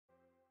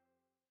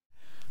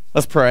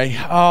Let's pray.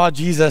 Oh,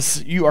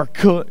 Jesus, you are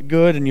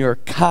good and you are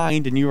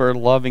kind and you are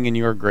loving and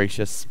you are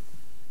gracious.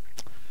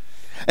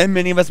 And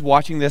many of us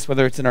watching this,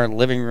 whether it's in our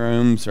living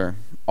rooms or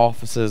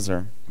offices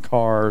or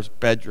cars,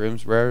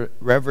 bedrooms,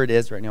 wherever it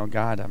is right now,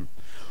 God,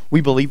 we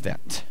believe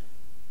that.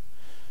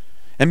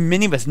 And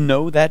many of us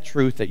know that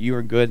truth, that you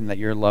are good and that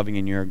you're loving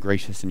and you're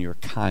gracious and you're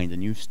kind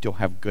and you still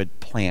have good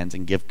plans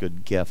and give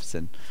good gifts.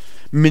 And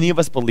many of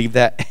us believe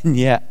that, and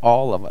yet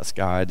all of us,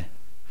 God,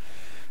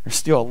 are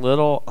still a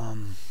little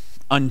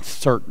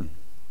uncertain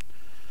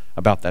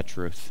about that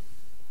truth.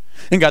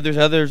 And God, there's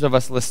others of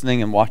us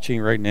listening and watching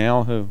right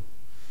now who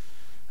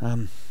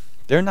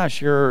they're not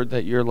sure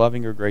that you're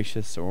loving or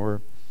gracious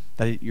or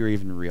that you're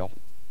even real.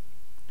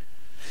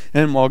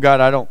 And while,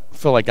 God, I don't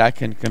feel like I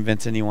can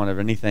convince anyone of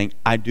anything,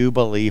 I do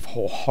believe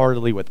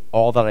wholeheartedly with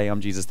all that I am,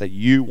 Jesus, that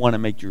you want to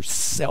make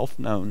yourself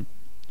known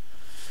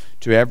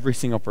to every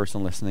single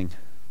person listening,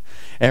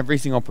 every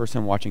single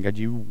person watching. God,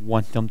 you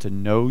want them to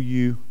know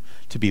you,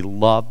 to be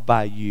loved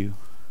by you,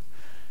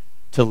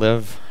 to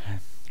live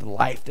the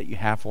life that you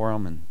have for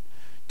them, and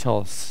tell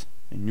us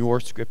in your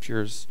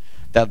scriptures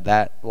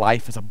that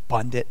life is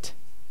abundant,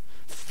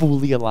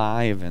 fully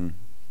alive. And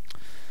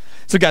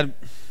so, God,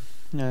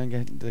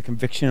 the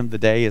conviction of the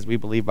day is we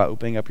believe by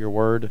opening up your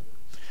word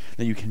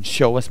that you can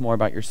show us more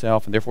about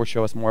yourself and therefore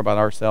show us more about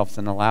ourselves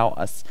and allow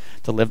us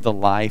to live the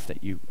life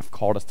that you have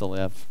called us to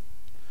live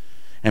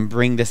and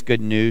bring this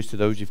good news to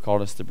those you've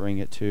called us to bring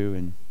it to.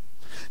 And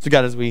so,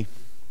 God, as we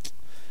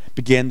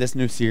begin this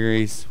new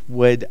series,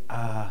 would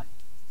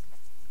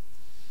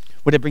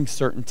it bring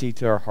certainty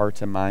to our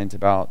hearts and minds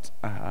about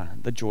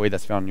the joy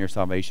that's found in your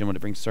salvation? Would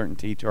it bring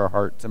certainty to our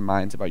hearts and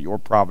minds about your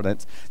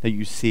providence, that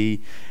you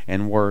see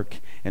and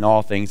work in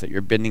all things, that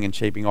you're bending and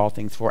shaping all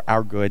things for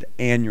our good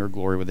and your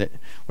glory? Would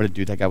it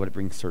do that, God? Would it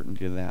bring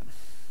certainty to that?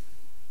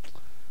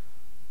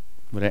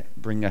 Would it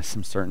bring us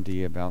some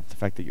certainty about the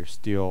fact that you're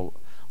still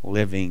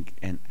living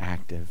and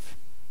active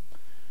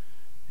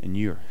and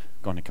you're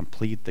going to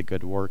complete the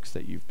good works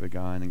that you've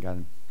begun? And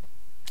God,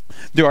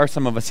 there are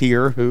some of us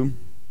here who,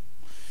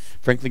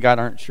 frankly, God,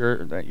 aren't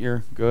sure that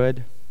you're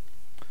good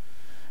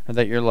or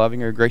that you're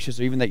loving or gracious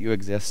or even that you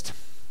exist.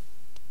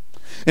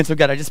 And so,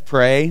 God, I just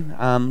pray,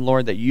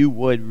 Lord, that you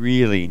would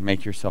really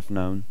make yourself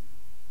known,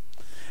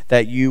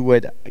 that you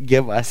would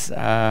give us,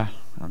 a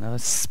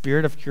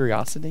spirit of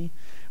curiosity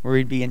where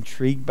we'd be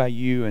intrigued by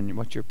you and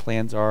what your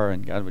plans are.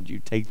 And God, would you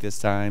take this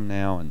time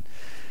now and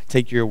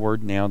take your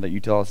word now that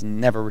you tell us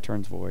never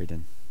returns void,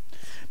 and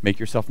make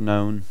yourself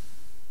known.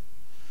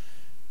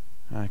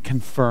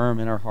 Confirm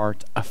in our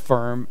hearts,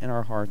 affirm in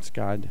our hearts,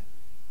 God,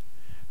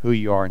 who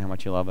you are and how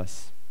much you love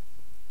us.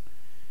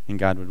 And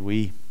God, would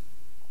we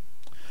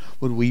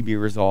be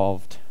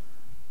resolved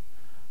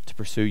to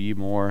pursue you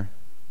more,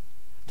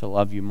 to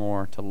love you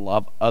more, to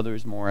love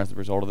others more as a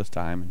result of this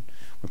time. And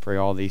we pray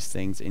all these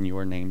things in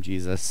your name,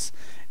 Jesus.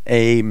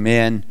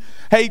 Amen.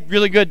 Hey,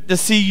 really good to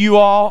see you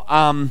all.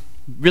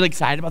 Really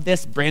excited about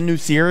this brand new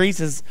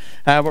series is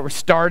what we're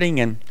starting.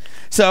 And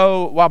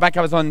so a while back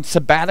I was on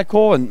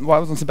sabbatical, and while I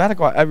was on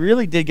sabbatical I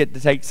really did get to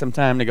take some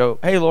time to go,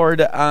 hey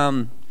Lord,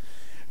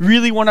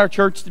 really want our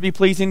church to be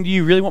pleasing to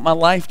you, really want my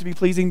life to be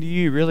pleasing to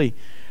you, really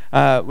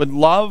would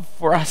love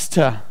for us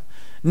to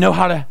know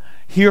how to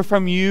hear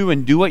from you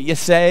and do what you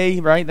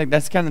say, right? Like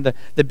that's kind of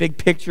the big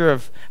picture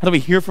of how do we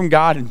hear from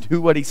God and do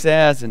what he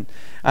says. And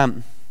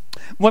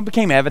what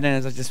became evident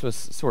as I just was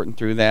sorting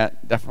through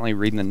that, definitely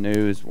reading the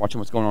news, watching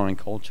what's going on in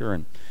culture,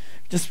 and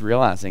just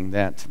realizing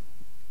that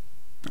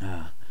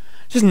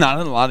just not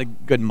a lot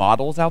of good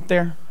models out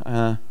there,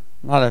 a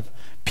lot of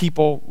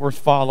people worth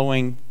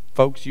following,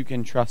 folks you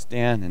can trust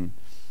in.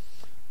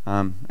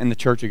 And in the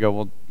church you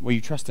go, well,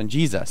 you trust in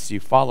Jesus, you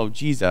follow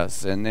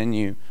Jesus, and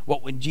then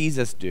what would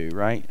Jesus do,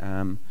 right?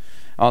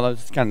 All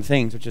those kind of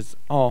things, which is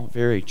all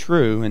very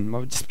true. And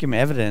what just became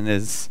evident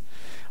is,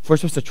 if we're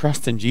supposed to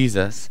trust in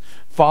Jesus,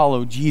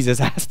 follow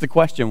Jesus, ask the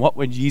question, what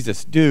would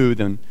Jesus do?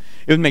 Then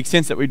it would make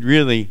sense that we'd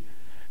really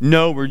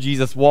know where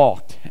Jesus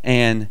walked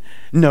and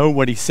know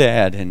what he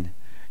said and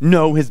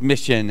know his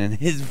mission and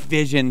his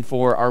vision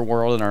for our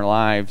world and our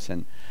lives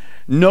and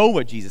know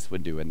what Jesus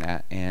would do in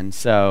that. And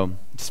so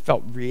just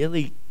felt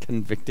really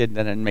convicted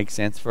that it makes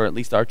sense for at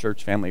least our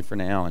church family for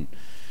now, and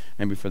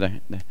maybe for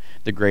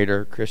the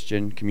greater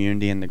Christian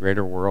community and the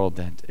greater world,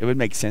 that it would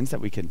make sense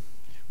that we could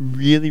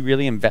really,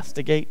 really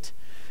investigate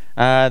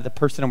the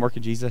person and work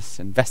of Jesus,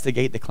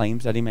 investigate the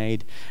claims that he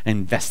made,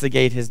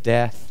 investigate his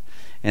death,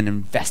 and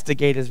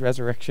investigate his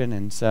resurrection.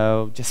 And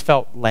so just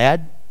felt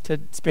led to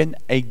spend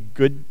a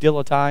good deal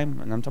of time,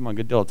 and I'm talking about a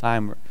good deal of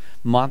time,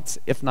 months,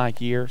 if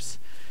not years,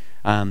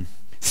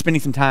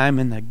 spending some time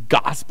in the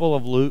Gospel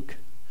of Luke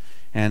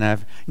And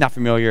I'm not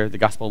familiar, the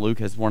Gospel of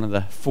Luke is one of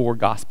the 4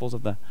 Gospels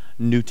of the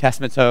New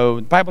Testament. So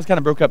the Bible's kind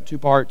of broke up 2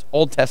 parts,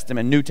 Old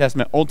Testament, New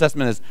Testament. Old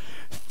Testament is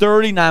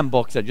 39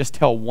 books that just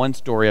tell one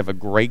story of a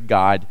great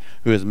God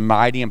who is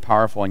mighty and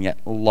powerful and yet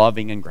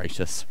loving and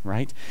gracious,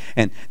 right?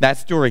 And that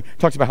story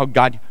talks about how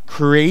God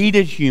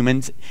created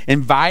humans,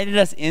 invited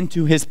us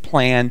into his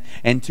plan,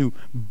 and to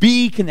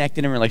be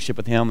connected in relationship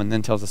with him, and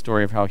then tells the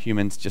story of how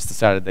humans just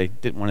decided they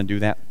didn't want to do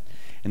that.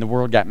 And the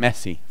world got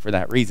messy for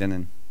that reason,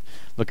 and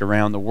look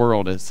around, the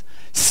world is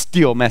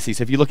still messy.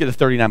 So if you look at the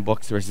 39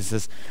 books, there's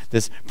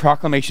this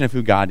proclamation of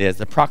who God is,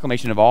 the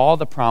proclamation of all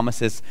the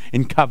promises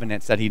and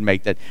covenants that he'd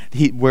make, that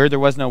where there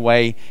was no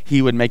way,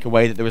 he would make a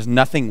way, that there was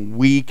nothing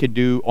we could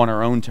do on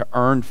our own to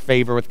earn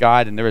favor with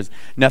God, and there was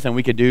nothing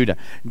we could do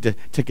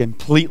to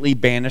completely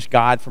banish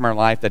God from our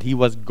life, that he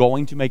was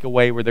going to make a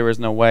way where there was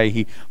no way.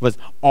 He was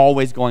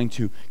always going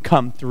to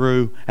come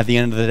through at the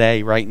end of the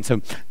day, right? And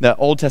so the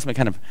Old Testament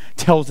kind of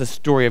tells the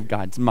story of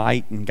God's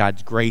might and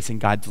God's grace and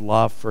God's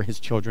love for his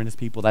children, his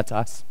people. That's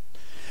us.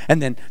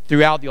 And then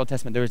throughout the Old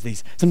Testament, there's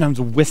these sometimes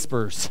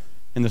whispers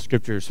in the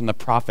scriptures from the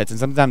prophets, and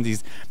sometimes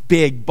these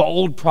big,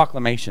 bold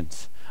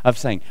proclamations of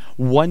saying,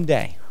 one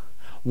day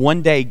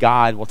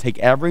God will take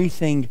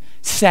everything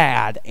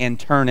sad and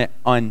turn it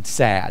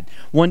unsad.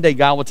 One day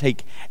God will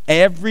take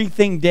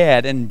everything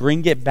dead and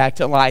bring it back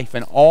to life,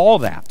 and all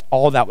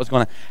that was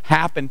going to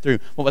happen through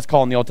what was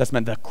called in the Old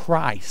Testament the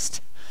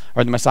Christ,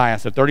 or the Messiah.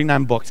 So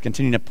 39 books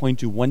continue to point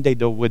to one day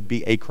there would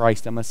be a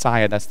Christ, a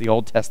Messiah. That's the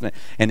Old Testament.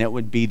 And it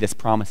would be this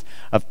promise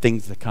of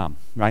things to come,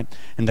 right?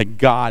 And that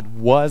God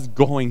was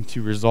going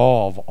to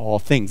resolve all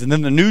things. And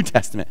then the New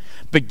Testament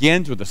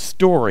begins with a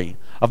story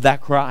of that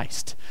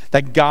Christ,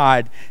 that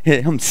God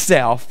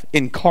himself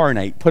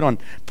incarnate, put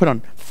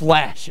on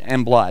flesh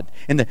and blood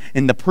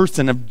in the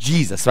person of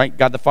Jesus, right?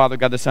 God the Father,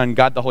 God the Son,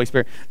 God the Holy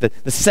Spirit,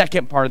 the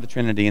second part of the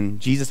Trinity. And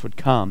Jesus would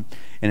come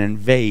and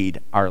invade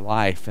our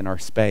life and our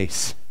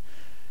space.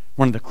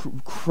 One of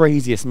the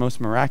craziest,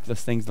 most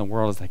miraculous things in the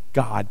world is that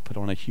God put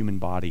on a human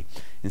body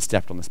and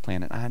stepped on this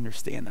planet. I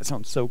understand that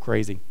sounds so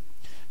crazy,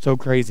 so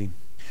crazy.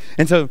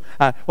 And so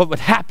what would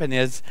happen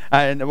is,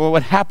 what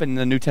would happen in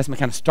the New Testament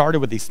kind of started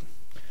with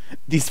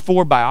these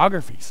 4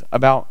 biographies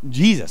about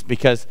Jesus,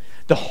 because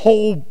the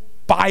whole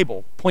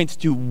Bible points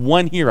to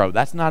one hero.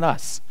 That's not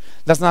us.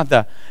 That's not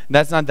the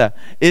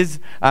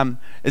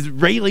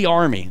Israeli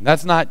army.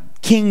 That's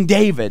not King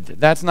David.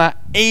 That's not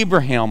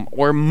Abraham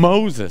or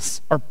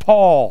Moses or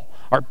Paul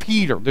or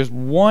Peter. There's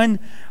one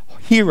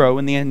hero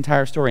in the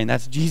entire story, and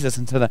that's Jesus.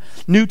 And so the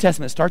New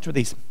Testament starts with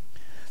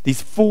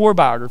these 4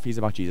 biographies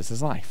about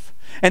Jesus' life.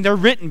 And they're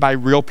written by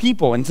real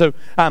people. And so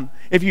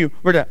if you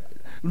were to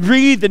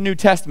read the New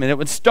Testament, it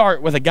would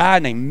start with a guy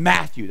named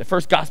Matthew. The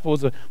first gospel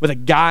was with a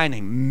guy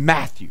named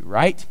Matthew,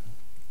 right?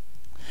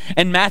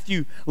 And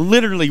Matthew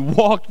literally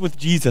walked with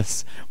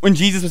Jesus when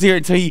Jesus was here.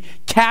 And so he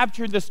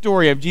captured the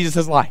story of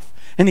Jesus' life.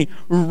 And he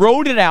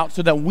wrote it out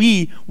so that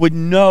we would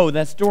know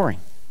that story.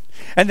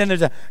 And then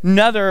there's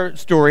another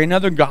story,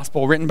 another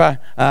gospel written by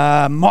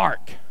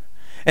Mark.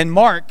 And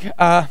Mark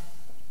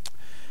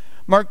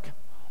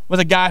was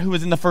a guy who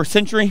was in the first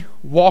century,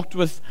 walked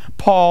with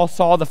Paul,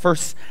 saw the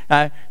first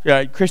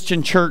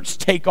Christian church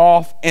take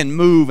off and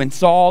move, and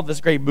saw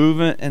this great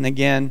movement. And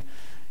again,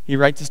 he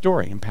writes a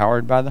story,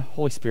 empowered by the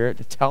Holy Spirit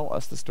to tell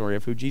us the story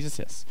of who Jesus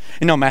is.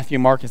 You know, Matthew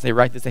and Mark, as they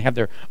write this, they have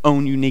their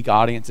own unique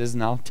audiences,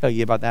 and I'll tell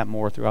you about that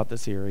more throughout the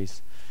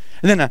series.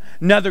 And then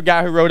another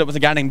guy who wrote it was a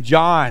guy named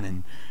John,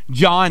 and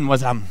John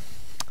was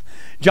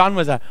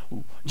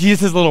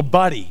Jesus' little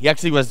buddy. He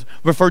actually was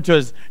referred to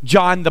as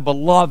John the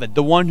Beloved,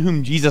 the one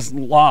whom Jesus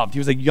loved. He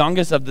was the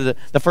youngest of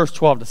the first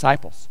 12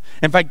 disciples.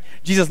 In fact,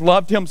 Jesus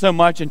loved him so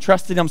much and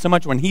trusted him so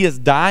much, when he is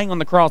dying on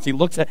the cross, he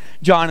looks at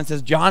John and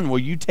says, John, will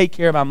you take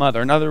care of my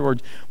mother? In other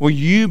words, will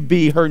you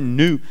be her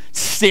new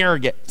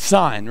surrogate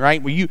son,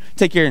 right? Will you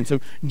take care? And so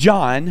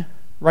John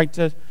writes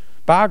a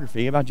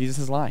biography about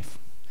Jesus' life.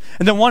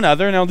 And then one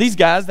other, now these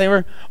guys, they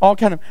were all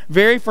kind of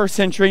very first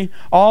century,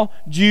 all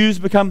Jews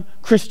become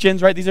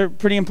Christians, right? These are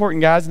pretty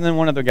important guys. And then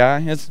one other guy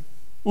is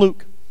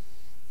Luke.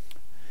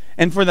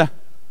 And for the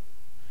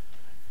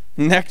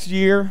next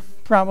year,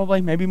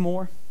 probably, maybe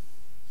more,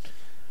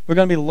 we're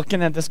going to be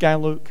looking at this guy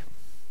Luke,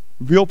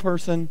 real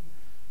person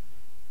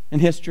in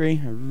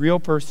history, a real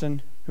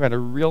person who had a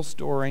real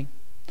story.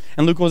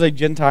 And Luke was a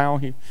Gentile.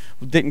 He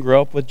didn't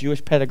grow up with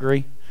Jewish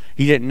pedigree.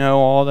 He didn't know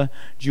all the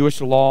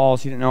Jewish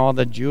laws. He didn't know all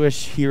the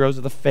Jewish heroes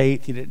of the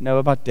faith. He didn't know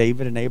about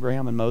David and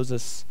Abraham and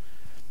Moses.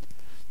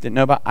 Didn't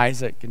know about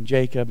Isaac and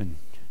Jacob and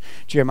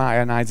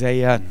Jeremiah and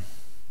Isaiah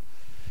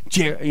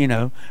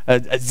and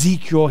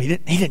Ezekiel. He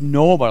didn't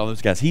know about all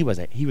those guys. He was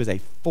a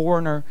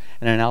foreigner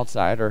and an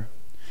outsider.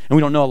 And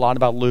we don't know a lot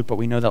about Luke, but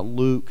we know that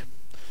Luke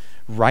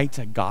writes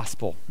a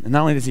gospel. And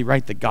not only does he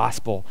write the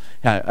gospel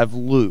of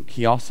Luke,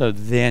 he also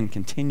then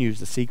continues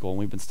the sequel, and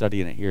we've been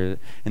studying it here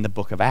in the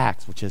book of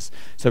Acts, which is,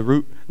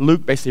 so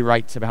Luke basically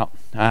writes about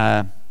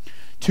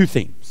 2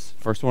 themes.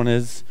 First one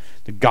is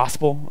the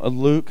Gospel of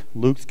Luke,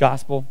 Luke's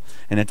Gospel,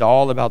 and it's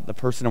all about the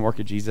person and work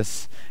of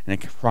Jesus, and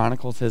it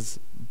chronicles his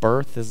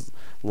birth, his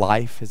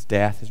life, his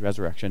death, his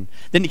resurrection.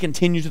 Then he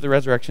continues with the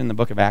resurrection in the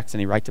book of Acts, and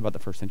he writes about the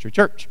first century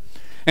church.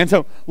 And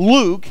so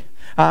Luke,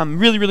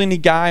 really, really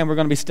neat guy, and we're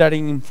going to be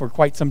studying him for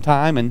quite some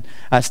time and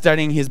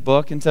studying his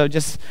book. And so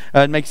just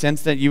it makes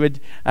sense that you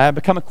would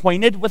become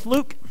acquainted with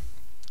Luke,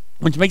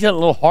 which makes it a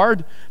little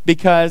hard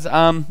because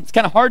it's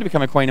kind of hard to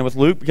become acquainted with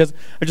Luke because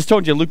I just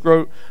told you Luke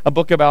wrote a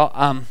book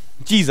about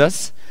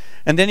Jesus,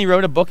 and then he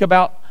wrote a book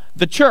about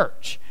the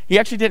church. He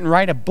actually didn't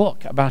write a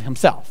book about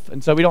himself.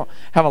 And so we don't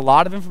have a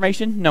lot of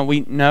information. No,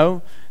 we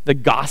know the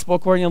gospel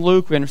according to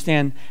Luke. We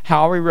understand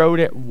how he wrote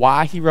it,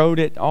 why he wrote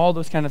it, all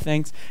those kind of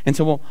things. And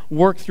so we'll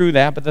work through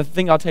that. But the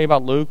thing I'll tell you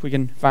about Luke, we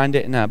can find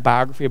it in a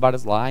biography about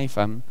his life,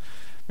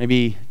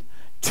 maybe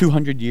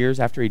 200 years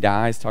after he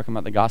dies, talking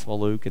about the Gospel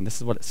of Luke. And this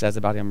is what it says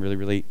about him, really,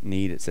 really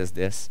neat. It says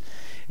this: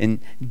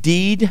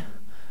 indeed,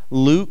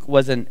 Luke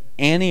was an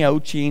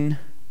Antiochian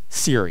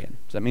Syrian.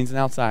 So that means an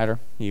outsider.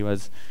 He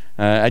was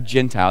a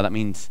Gentile. That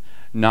means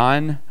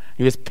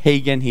he was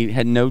pagan. He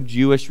had no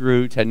Jewish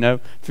roots, had no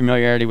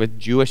familiarity with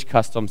Jewish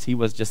customs. He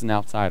was just an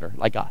outsider,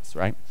 like us,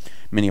 right?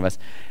 Many of us.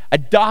 A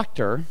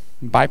doctor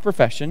by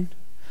profession,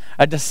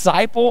 a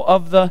disciple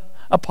of the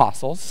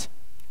apostles.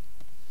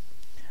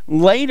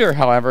 Later,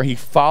 however, he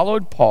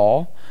followed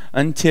Paul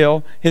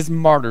until his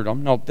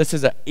martyrdom. No, this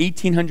is an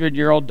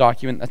 1,800-year-old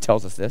document that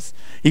tells us this.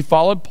 He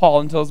followed Paul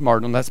until his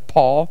martyrdom. That's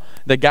Paul,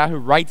 the guy who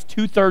writes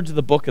 2/3 of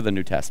the book of the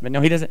New Testament. No,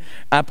 he doesn't.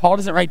 Paul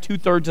doesn't write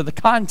 2/3 of the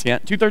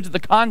content. 2/3 of the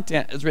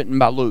content is written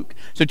by Luke.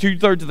 So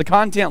 2/3 of the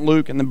content,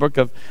 Luke, and the book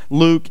of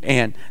Luke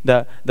and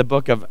the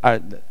book of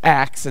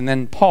Acts. And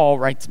then Paul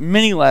writes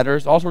many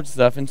letters, all sorts of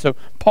stuff. And so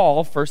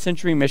Paul, first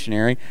century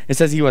missionary, it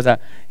says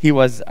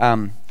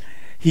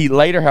he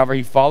later, however,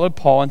 he followed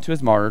Paul into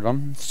his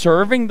martyrdom,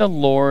 serving the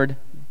Lord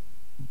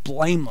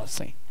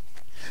blamelessly.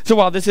 So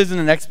while this isn't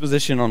an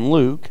exposition on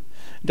Luke,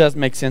 it does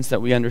make sense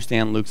that we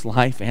understand Luke's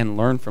life and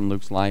learn from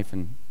Luke's life,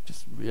 and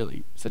just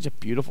really such a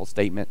beautiful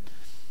statement.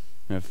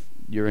 If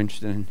you're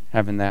interested in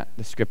having that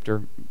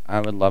descriptor,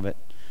 I would love it.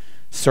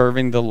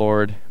 Serving the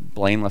Lord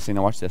blamelessly.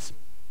 Now watch this.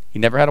 He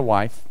never had a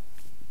wife.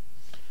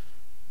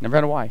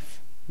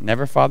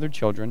 Never fathered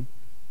children,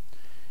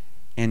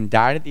 and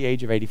died at the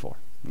age of 84.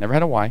 Never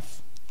had a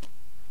wife.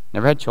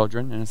 Never had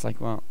children. And it's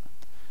like, well,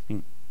 I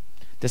mean,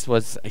 this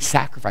was a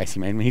sacrifice he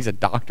made. I mean, he's a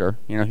doctor.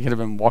 You know, he could have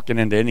been walking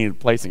into any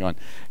place and going,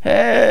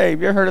 hey,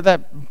 have you ever heard of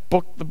that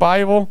book, the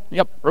Bible?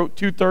 Yep, wrote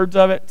 2/3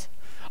 of it.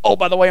 Oh,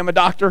 by the way, I'm a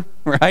doctor,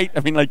 right? I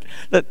mean, like,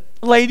 the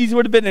ladies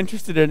would have been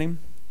interested in him.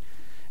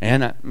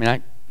 And,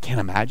 I can't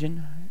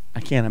imagine.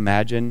 I can't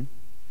imagine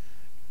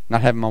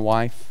not having my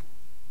wife.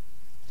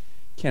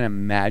 Can't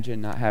imagine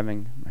not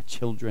having my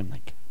children.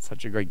 Like,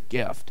 such a great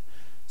gift.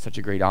 Such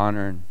a great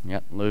honor. And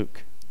yet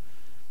Luke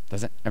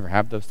doesn't ever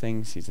have those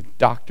things. He's a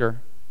doctor,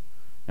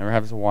 never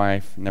has a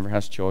wife, never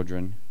has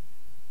children,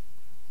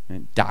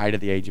 and died at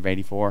the age of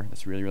 84.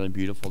 That's really, really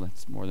beautiful.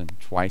 That's more than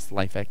twice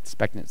life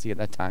expectancy at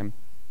that time.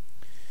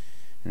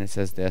 And it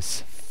says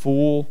this: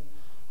 full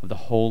of the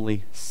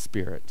Holy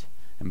Spirit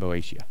in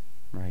Boeotia.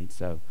 Right?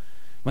 So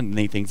one of the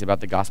neat things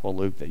about the Gospel of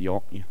Luke that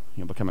you'll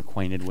become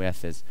acquainted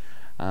with is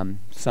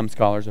some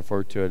scholars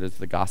refer to it as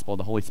the Gospel of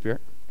the Holy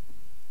Spirit,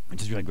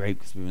 which is really great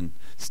because we've been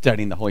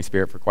studying the Holy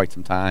Spirit for quite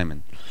some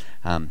time,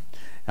 and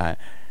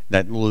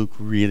that Luke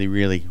really,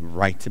 really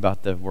writes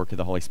about the work of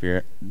the Holy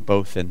Spirit,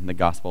 both in the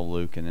Gospel of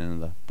Luke and in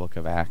the book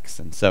of Acts.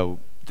 And so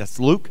that's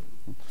Luke.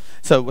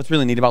 So what's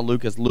really neat about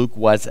Luke is Luke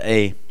was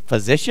a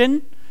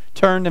physician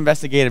turned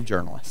investigative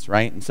journalist,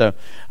 right? And so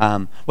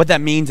what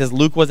that means is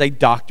Luke was a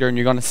doctor, and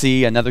you're going to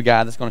see another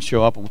guy that's going to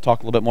show up, and we'll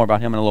talk a little bit more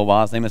about him in a little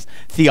while. His name is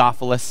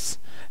Theophilus.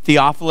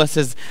 Theophilus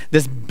is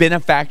this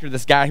benefactor,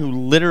 this guy who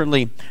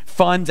literally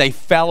funds a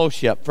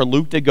fellowship for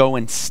Luke to go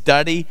and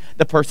study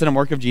the person and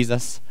work of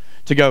Jesus,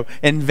 to go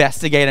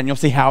investigate, and you'll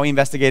see how he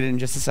investigated in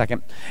just a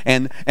second,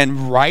 and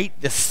write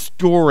this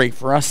story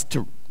for us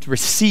to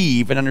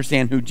receive and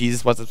understand who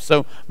Jesus was.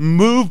 So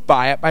moved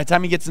by it, by the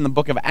time he gets in the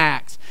book of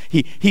Acts,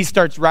 he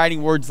starts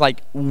writing words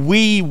like,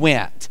 we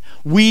went,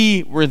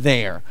 we were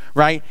there,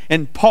 right?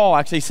 And Paul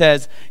actually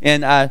says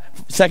in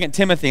 2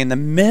 Timothy, in the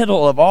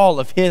middle of all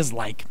of his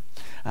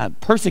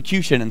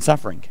persecution and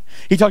suffering,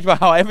 he talked about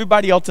how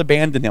everybody else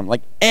abandoned him,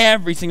 like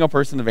every single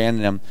person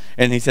abandoned him.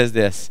 And he says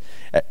this,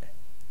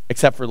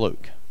 except for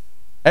Luke.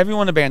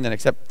 Everyone abandoned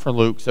except for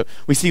Luke. So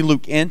we see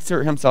Luke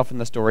insert himself in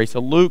the story. So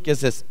Luke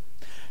is this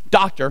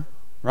doctor,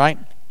 right?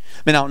 I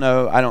mean,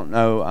 I don't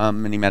know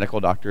many medical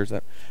doctors,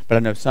 but I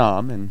know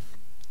some. And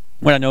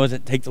what I know is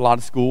it takes a lot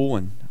of school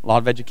and a lot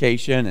of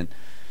education and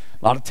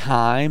a lot of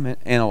time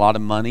and a lot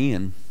of money.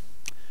 And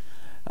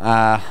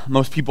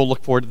Most people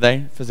look forward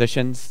today,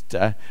 physicians,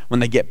 when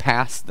they get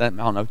past that,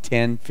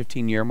 10,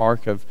 15-year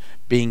mark of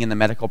being in the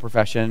medical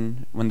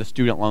profession, when the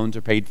student loans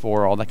are paid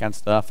for, all that kind of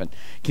stuff, and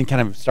can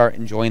kind of start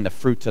enjoying the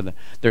fruits of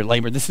their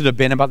labor. This would have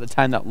been about the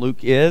time that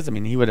Luke is. I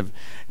mean, he would have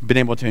been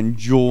able to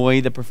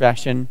enjoy the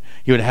profession.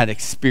 He would have had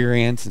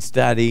experience and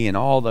study and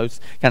all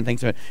those kind of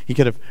things. So he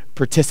could have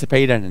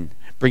participated in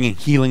bringing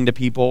healing to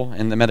people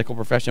in the medical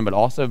profession, but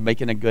also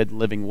making a good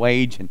living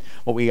wage. And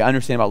what we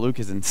understand about Luke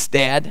is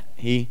instead,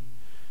 he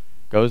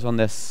goes on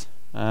this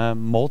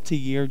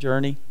multi-year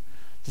journey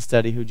to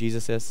study who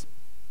Jesus is.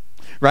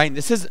 Right? And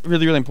this is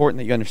really, really important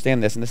that you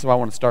understand this, and this is why I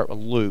want to start with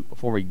Luke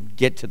before we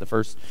get to the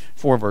first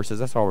 4 verses.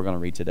 That's all we're going to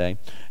read today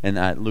in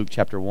Luke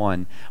chapter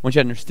 1. I want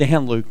you to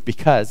understand Luke,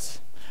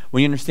 because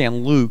when you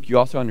understand Luke, you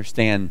also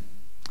understand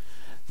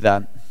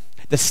the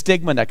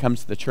stigma that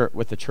comes to the church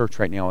with the church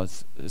right now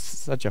is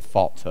such a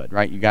falsehood,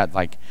 right? You got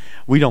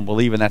we don't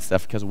believe in that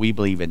stuff because we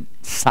believe in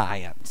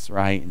science,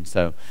 right? And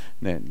so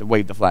the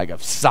wave the flag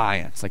of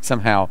science,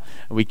 somehow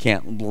we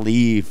can't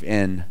believe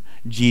in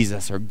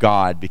Jesus or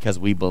God because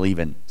we believe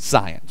in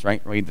science,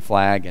 right? Wave the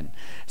flag. And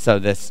so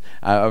this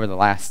over the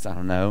last,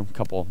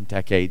 couple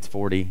decades,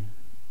 40,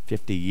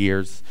 50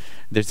 years,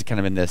 there's kind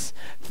of been this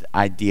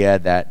idea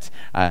that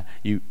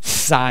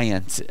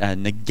science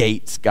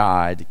negates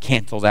God,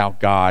 cancels out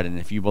God, and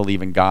if you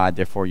believe in God,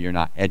 therefore you're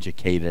not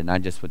educated. And I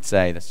just would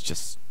say that's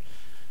just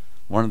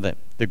one of the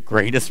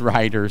greatest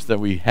writers that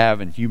we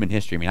have in human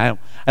history. I mean, I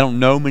don't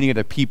know many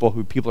other people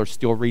who people are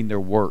still reading their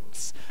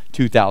works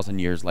 2,000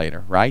 years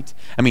later, right?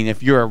 I mean,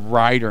 if you're a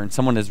writer and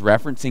someone is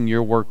referencing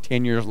your work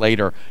 10 years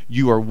later,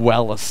 you are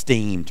well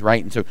esteemed,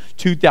 right? And so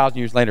 2,000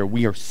 years later,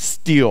 we are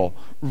still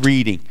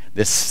reading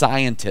this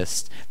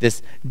scientist,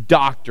 this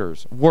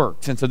doctor's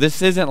works. And so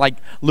this isn't like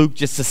Luke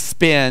just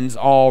suspends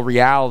all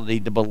reality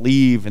to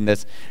believe in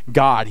this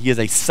God. He is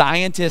a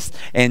scientist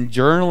and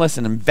journalist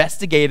and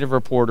investigative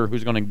reporter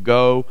who's going to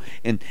go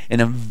and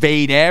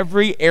invade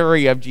every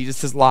area of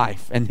Jesus'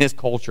 life and his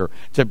culture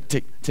to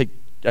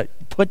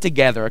put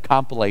together a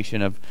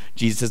compilation of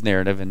Jesus'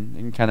 narrative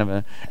in kind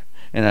of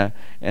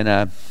in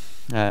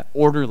a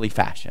orderly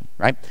fashion,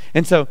 right?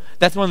 And so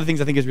that's one of the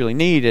things I think is really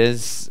neat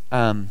is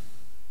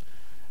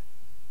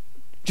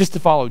just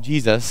to follow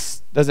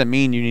Jesus doesn't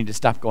mean you need to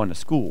stop going to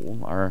school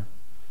or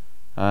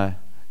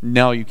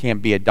no, you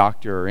can't be a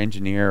doctor or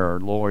engineer or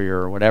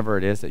lawyer or whatever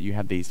it is that you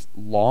have these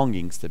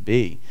longings to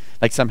be.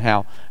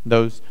 Somehow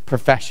those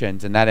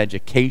professions and that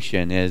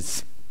education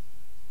is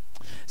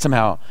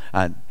somehow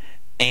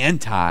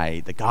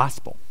anti the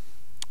gospel.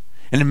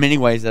 And in many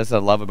ways, that's what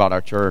I love about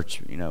our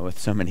church, with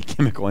so many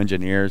chemical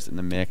engineers in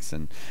the mix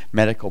and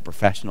medical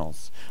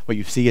professionals. What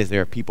you see is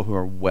there are people who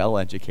are well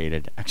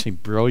educated, actually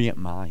brilliant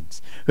minds,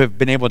 who have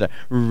been able to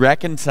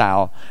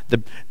reconcile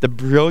the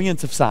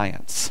brilliance of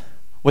science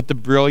with the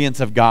brilliance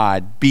of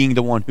God being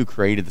the one who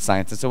created the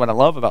science. And so what I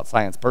love about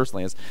science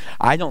personally is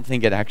I don't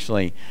think it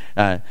actually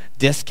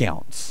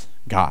discounts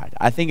God.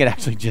 I think it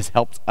actually just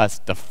helps us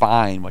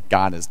define what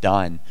God has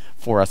done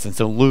for us. And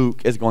so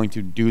Luke is going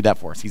to do that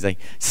for us. He's a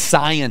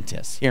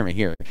scientist. Hear me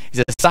here. He's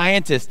a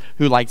scientist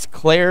who likes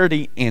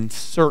clarity and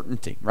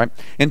certainty, right?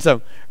 And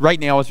so right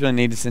now it's really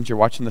neat, since you're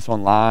watching this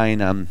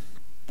online,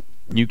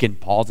 you can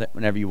pause it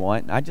whenever you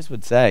want. And I just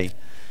would say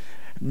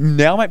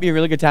now might be a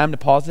really good time to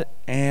pause it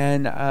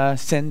and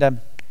send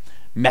a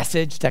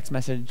message, text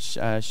message,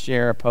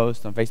 share a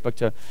post on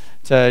Facebook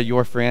to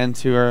your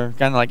friends who are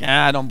kind of like,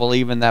 I don't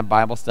believe in that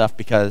Bible stuff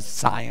because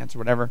science or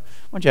whatever.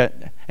 Why don't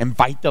you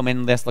invite them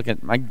in this?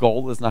 My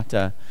goal is not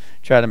to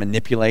try to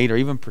manipulate or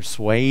even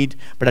persuade,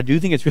 but I do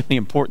think it's really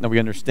important that we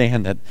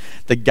understand that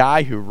the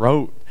guy who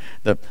wrote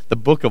the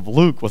book of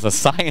Luke was a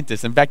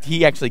scientist. In fact,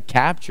 he actually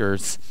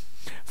captures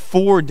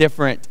 4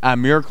 different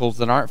miracles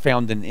that aren't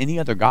found in any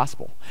other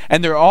gospel.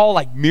 And they're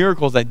all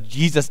miracles that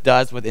Jesus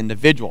does with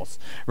individuals,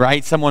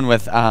 right? Someone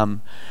with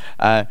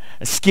a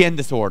skin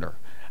disorder,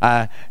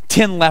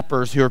 10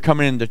 lepers who are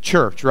coming into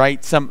church,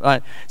 right?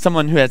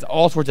 Someone who has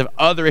all sorts of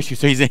other issues.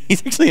 So he's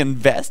actually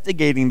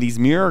investigating these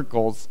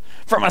miracles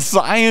from a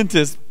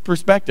scientist's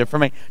perspective,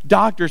 from a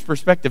doctor's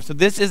perspective. So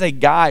this is a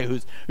guy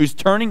who's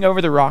turning over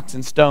the rocks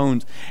and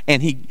stones,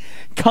 and he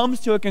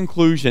comes to a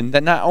conclusion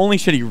that not only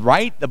should he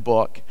write the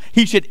book,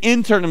 he should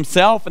insert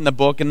himself in the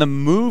book and the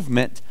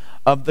movement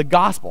of the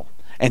gospel.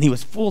 And he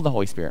was full of the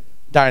Holy Spirit,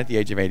 died at the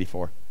age of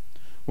 84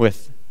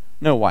 with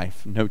no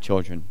wife, no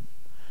children.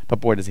 But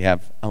boy, does he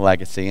have a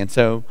legacy. And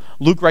so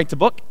Luke writes a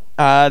book.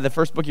 The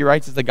first book he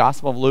writes is the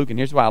Gospel of Luke, and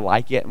here's why I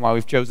like it and why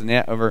we've chosen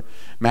it over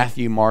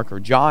Matthew, Mark, or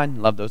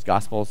John. Love those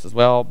Gospels as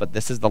well, but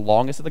this is the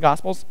longest of the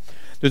Gospels.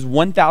 There's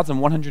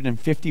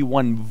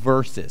 1,151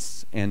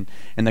 verses in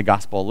the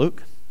Gospel of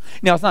Luke.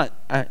 Now, it's not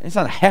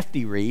a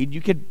hefty read.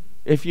 You could,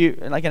 if you,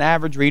 like an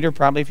average reader,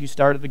 probably if you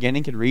start at the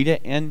beginning, could read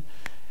it in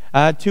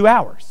 2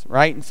 hours,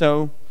 right? And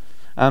so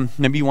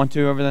maybe you want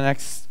to, over the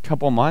next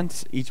couple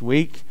months, each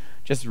week,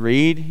 just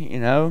read,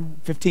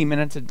 15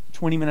 minutes,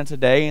 20 minutes a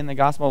day in the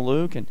Gospel of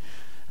Luke, and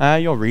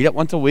You'll read it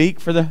once a week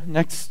for the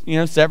next,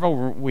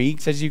 several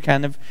weeks as you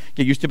kind of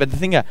get used to it. But the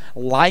thing I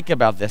like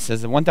about this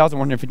is the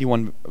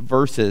 1,151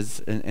 verses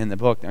in the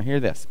book. Now hear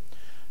this.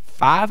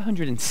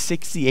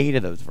 568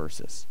 of those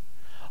verses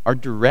are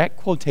direct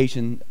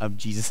quotation of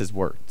Jesus'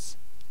 words.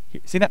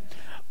 See that?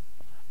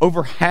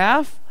 Over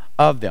half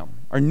of them,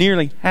 or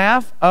nearly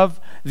half of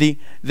the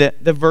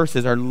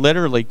verses are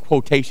literally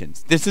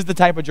quotations. This is the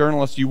type of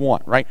journalist you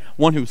want, right?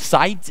 One who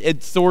cites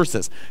its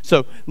sources.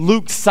 So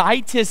Luke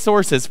cites his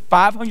sources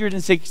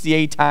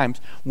 568 times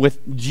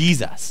with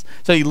Jesus.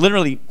 So he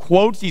literally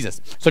quotes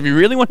Jesus. So if you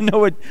really want to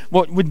know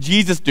what would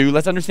Jesus do,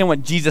 let's understand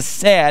what Jesus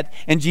said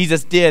and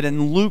Jesus did.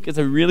 And Luke is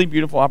a really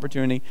beautiful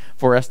opportunity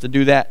for us to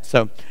do that.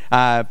 So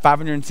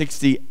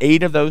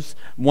 568 of those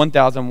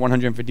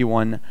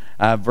 1,151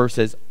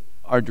 verses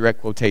are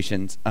direct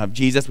quotations of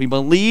Jesus. We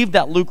believe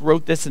that Luke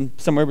wrote this in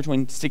somewhere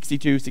between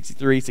 62,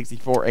 63,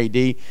 64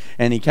 AD,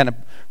 and he kind of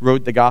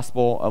wrote the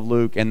Gospel of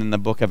Luke and then the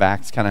book of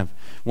Acts kind of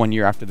one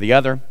year after the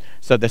other.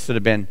 So this would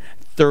have been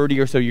 30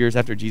 or so years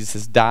after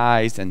Jesus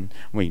dies, and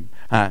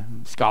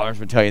scholars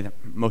would tell you that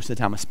most of the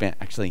time was spent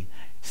actually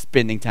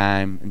spending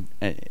time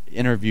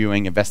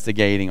interviewing,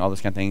 investigating, all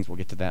those kind of things. We'll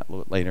get to that a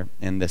little bit later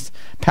in this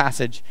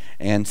passage.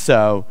 And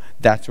so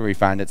that's where we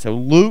find it. So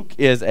Luke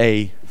is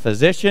a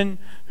physician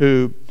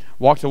who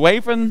walks away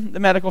from the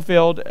medical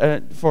field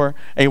for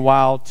a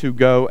while to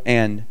go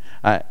and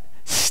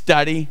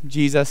study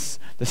Jesus,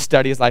 to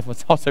study his life.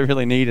 What's also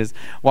really neat is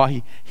while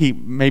he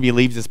maybe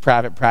leaves his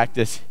private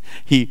practice,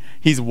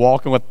 he's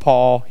walking with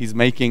Paul. He's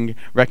making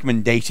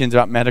recommendations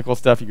about medical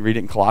stuff. You can read it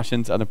in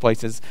Colossians, other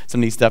places,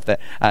 some neat stuff.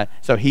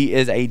 So he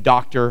is a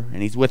doctor,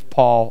 and he's with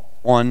Paul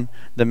on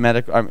the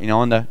medical,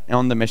 on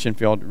the mission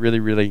field. Really,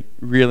 really,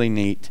 really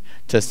neat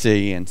to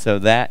see. And so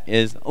that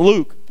is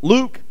Luke.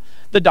 Luke,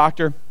 the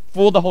doctor,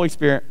 full of the Holy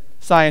Spirit,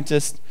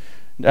 scientist,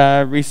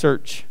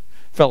 research,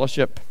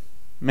 fellowship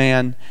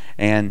man,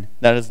 and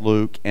that is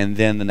Luke. And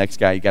then the next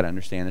guy you got to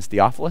understand is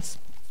Theophilus.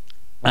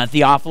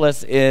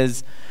 Theophilus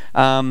is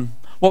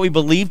what we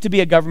believe to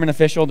be a government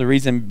official. The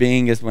reason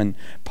being is when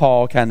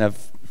Paul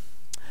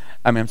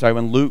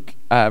when Luke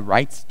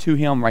writes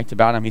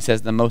about him, he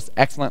says, the most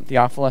excellent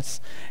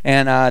Theophilus.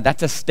 And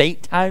that's a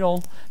state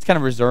title. It's kind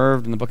of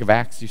reserved in the book of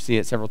Acts. You see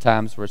it several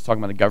times where it's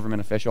talking about a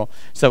government official.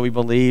 So we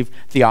believe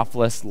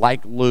Theophilus,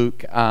 like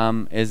Luke,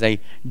 is a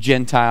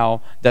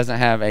Gentile, doesn't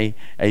have a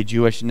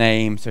Jewish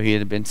name. So he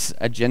had been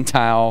a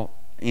Gentile,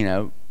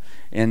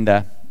 in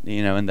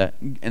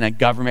a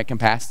government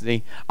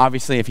capacity.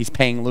 Obviously, if he's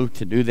paying Luke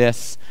to do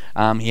this,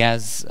 he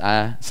has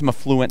some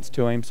affluence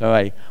to him, so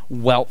a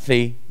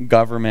wealthy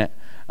government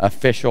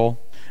official.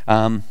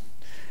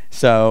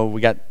 So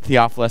we got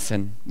Theophilus,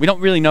 and we don't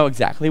really know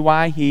exactly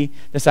why he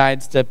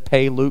decides to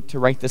pay Luke to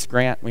write this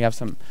grant. We have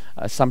some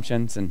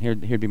assumptions, and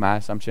here'd be my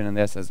assumption in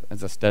this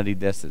as I studied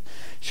this. It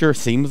sure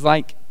seems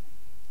like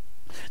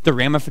the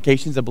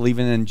ramifications of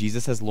believing in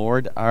Jesus as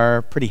Lord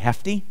are pretty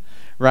hefty.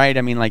 Right?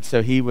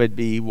 So he would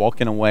be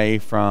walking away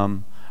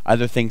from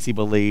other things he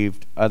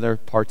believed, other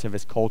parts of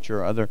his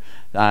culture, other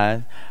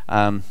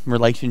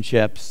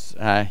relationships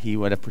he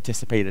would have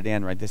participated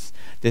in, right?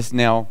 This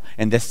now,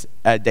 in this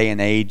day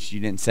and age, you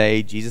didn't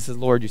say Jesus is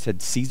Lord, you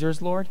said Caesar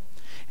is Lord.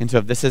 And so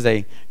if this is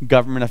a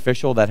government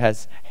official that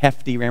has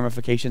hefty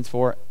ramifications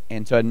for it,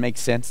 and so it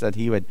makes sense that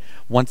he would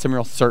want some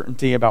real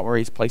certainty about where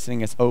he's placing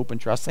his hope and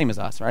trust, same as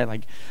us, right?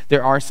 Like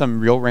there are some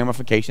real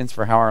ramifications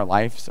for how our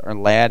lives are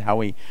led, how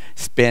we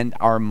spend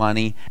our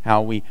money,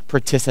 how we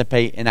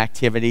participate in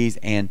activities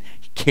and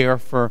care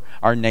for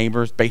our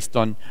neighbors based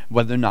on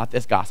whether or not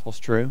this gospel's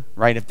true,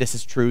 right? If this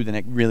is true, then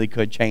it really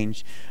could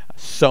change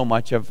so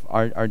much of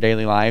our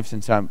daily lives.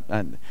 And so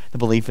the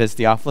belief is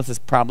Theophilus is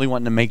probably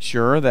wanting to make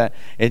sure that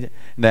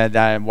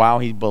while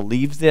he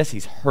believes this,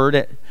 he's heard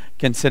it,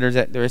 considers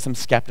that there is some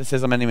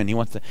skepticism in him, and he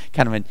wants to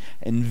kind of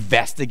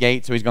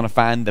investigate. So he's going to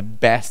find the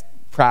best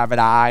private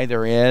eye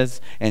there is,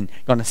 and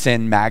going to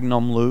send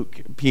Magnum Luke,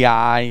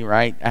 PI,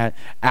 right,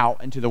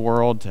 out into the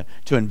world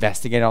to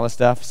investigate all this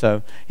stuff.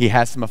 So he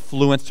has some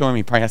affluence to him.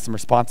 He probably has some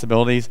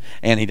responsibilities,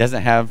 and he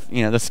doesn't have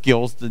the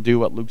skills to do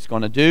what Luke's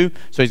going to do.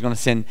 So he's going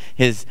to send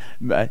his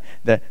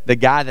the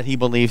guy that he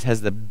believes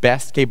has the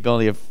best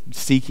capability of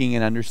seeking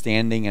and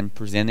understanding and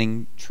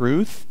presenting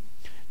truth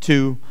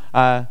to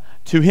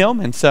him.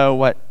 And so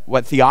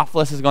what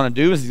Theophilus is going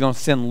to do is he's going to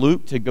send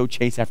Luke to go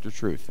chase after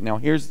truth. Now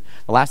here's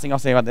the last thing I'll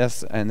say about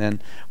this, and then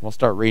we'll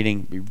start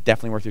reading. It'll be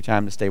definitely worth your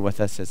time to stay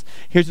with us.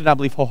 Here's what I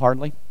believe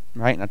wholeheartedly.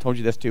 Right? And I told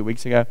you this 2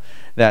 weeks ago,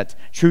 that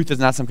truth is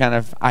not some kind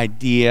of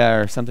idea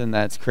or something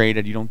that's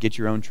created. You don't get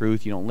your own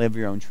truth. You don't live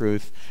your own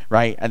truth.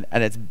 Right?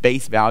 At its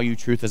base value,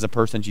 truth is a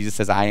person. Jesus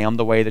says, I am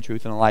the way, the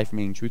truth, and the life,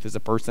 meaning truth is a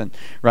person.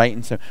 Right?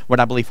 And so what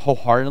I believe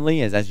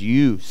wholeheartedly is as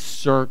you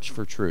search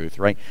for truth,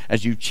 right?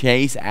 As you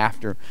chase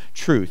after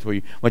truth,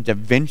 what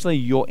eventually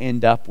you'll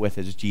end up with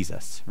is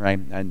Jesus. Right?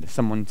 And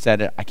someone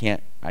said it, I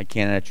can't I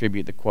can't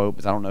attribute the quote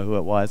because I don't know who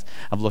it was.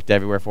 I've looked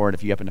everywhere for it.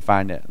 If you happen to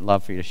find it, I'd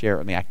love for you to share it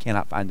with me. I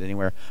cannot find it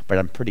anywhere, but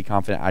I'm pretty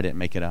confident I didn't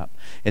make it up.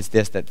 It's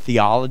this, that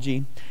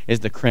theology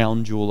is the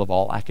crown jewel of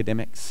all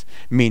academics,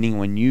 meaning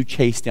when you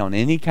chase down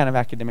any kind of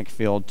academic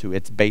field to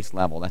its base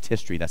level, that's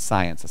history, that's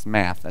science, that's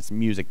math, that's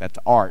music, that's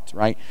art,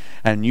 right?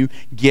 And you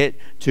get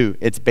to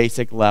its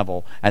basic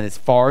level, and as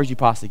far as you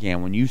possibly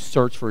can, when you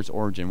search for its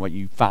origin, what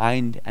you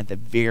find at the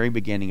very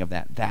beginning of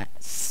that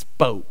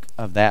spoke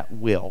of that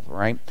wheel,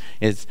 right,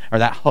 or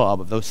that hub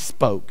of those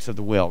spokes of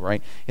the wheel,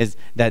 right, is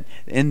that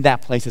in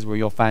that place is where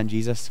you'll find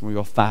Jesus, where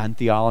you'll find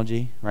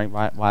theology, right?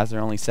 Why is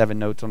there only 7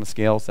 notes on the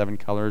scale, 7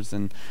 colors,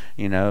 and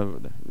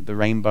the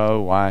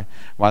rainbow? Why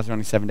is there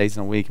only 7 days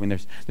in a week? I mean,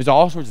 there's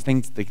all sorts of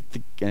things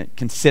to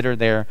consider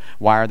there.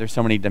 Why are there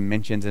so many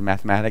dimensions in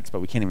mathematics, but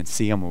we can't even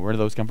see them? Where do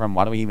those come from?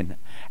 Why do we even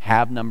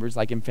have numbers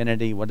like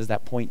infinity? What does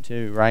that point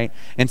to, right?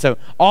 And so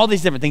all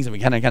these different things that we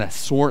kind of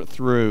sort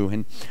through.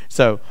 And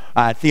so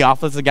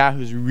Theophilus is a guy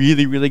who's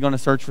really, really going to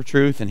search for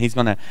truth, and he's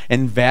going to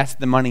invest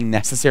the money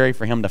necessary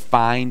for him to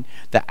find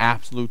the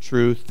absolute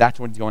truth. That's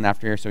what he's going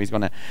after here. So he's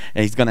going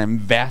to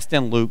invest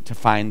in Luke to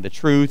find the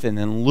truth, and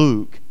then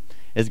Luke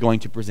is going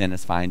to present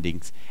his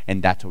findings,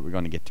 and that's what we're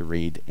going to get to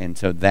read. And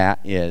so that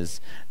is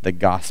the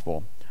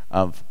Gospel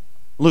of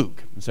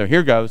Luke. So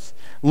here goes.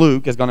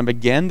 Luke is going to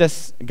begin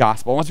this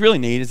gospel. What's really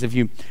neat is if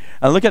you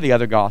look at the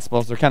other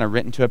gospels, they're kind of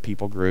written to a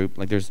people group.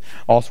 Like there's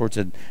all sorts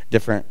of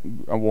different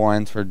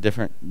ones for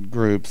different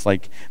groups.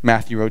 Like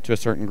Matthew wrote to a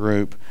certain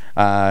group,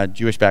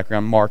 Jewish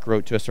background. Mark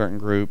wrote to a certain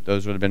group.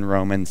 Those would have been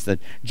Romans. That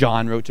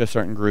John wrote to a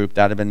certain group.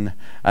 That would have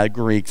been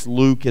Greeks.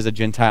 Luke is a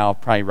Gentile,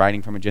 probably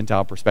writing from a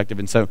Gentile perspective.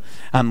 And so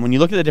when you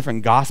look at the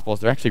different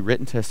gospels, they're actually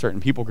written to a certain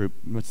people group.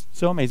 What's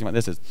so amazing about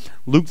this is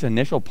Luke's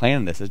initial plan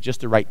in this is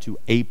just to write to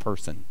a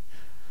person.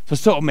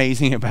 So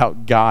amazing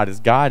about God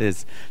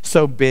is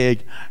so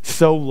big,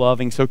 so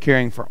loving, so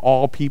caring for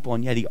all people,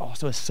 and yet he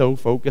also is so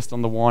focused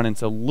on the one. And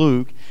so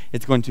Luke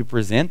is going to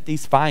present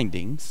these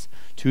findings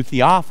to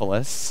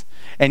Theophilus,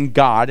 and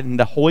God and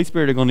the Holy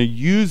Spirit are going to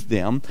use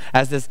them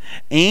as this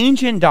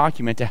ancient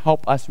document to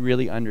help us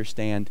really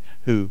understand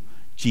who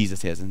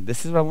Jesus is. And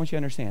this is what I want you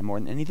to understand more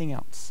than anything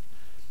else.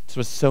 This is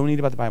what's so neat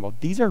about the Bible.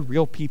 These are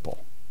real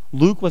people.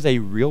 Luke was a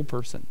real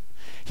person.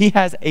 He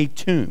has a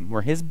tomb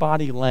where his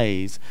body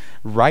lays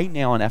right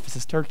now in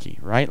Ephesus, Turkey,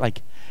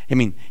 right?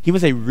 He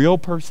was a real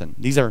person.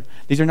 These are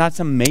not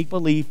some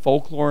make-believe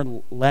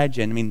folklore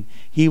legend.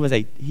 He was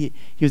a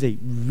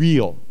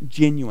real,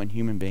 genuine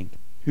human being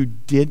who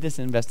did this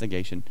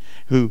investigation,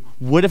 who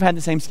would have had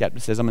the same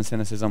skepticism and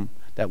cynicism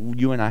that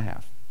you and I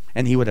have.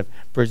 And he would have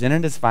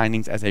presented his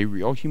findings as a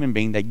real human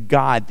being that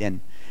God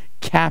then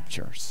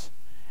captures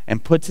and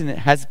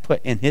has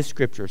put in his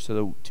scripture so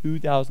that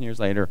 2,000 years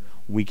later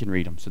we can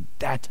read them. So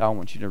that's how I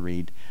want you to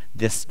read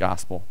this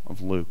Gospel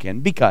of Luke.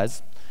 And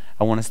because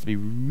I want us to be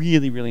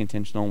really, really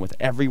intentional with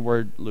every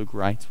word Luke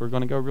writes, we're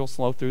going to go real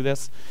slow through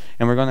this,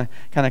 and we're going to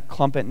kind of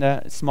clump it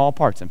into small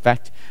parts. In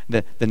fact,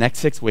 the next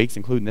 6 weeks,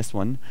 including this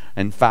one,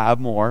 and 5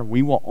 more,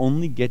 we will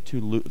only get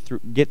through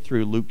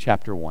Luke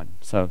chapter 1.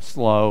 So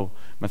slow,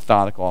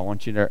 methodical. I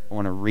want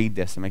to read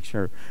this and make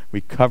sure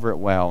we cover it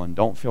well and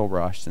don't feel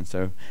rushed. And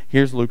so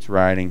here's Luke's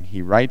writing.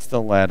 He writes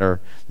the letter.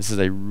 This is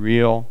a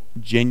real,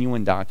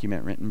 genuine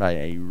document written by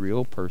a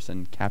real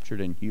person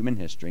captured in human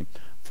history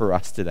for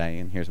us today.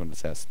 And here's what it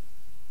says.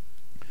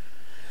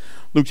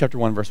 Luke chapter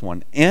 1, verse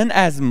 1.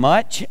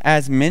 Inasmuch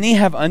as many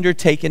have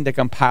undertaken to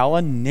compile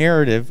a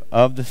narrative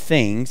of the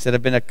things that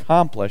have been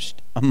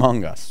accomplished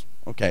among us.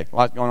 Okay, a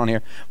lot going on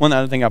here. One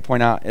other thing I'll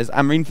point out is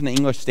I'm reading from the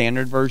English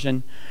Standard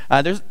Version.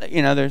 There's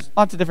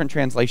lots of different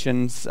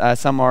translations.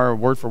 Some are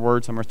word for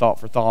word, some are thought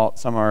for thought,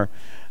 some are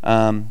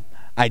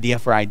idea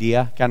for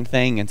idea kind of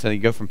thing, and so you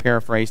go from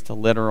paraphrase to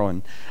literal.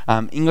 And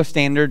English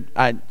Standard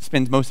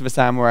spends most of the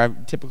time where I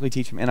typically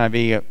teach from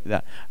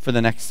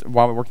NIV.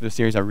 While we work through the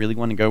series, I really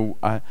want to go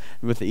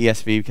with the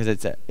ESV because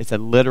it's a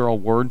literal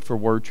word for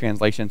word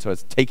translation. So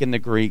it's taking the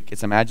Greek,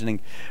 it's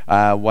imagining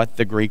what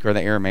the Greek or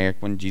the Aramaic,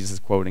 when Jesus is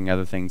quoting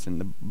other things in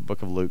the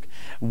book of Luke,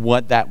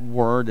 what that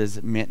word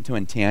is meant to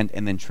intend,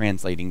 and then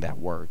translating that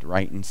word,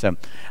 right? And so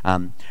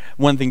one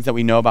of the things that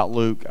we know about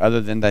Luke, other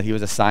than that he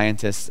was a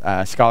scientist,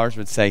 scholars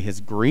would say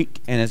his Greek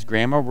and his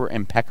grammar were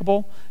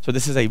impeccable. So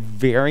this is a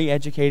very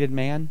educated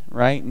man,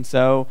 right? And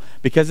so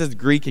because his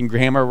Greek and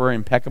grammar were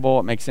impeccable,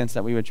 it makes sense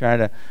that we would try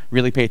to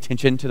really pay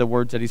attention to the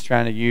words that he's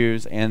trying to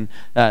use and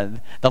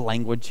the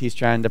language he's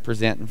trying to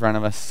present in front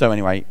of us. So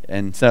anyway,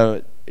 and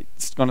so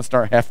it's going to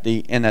start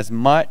hefty.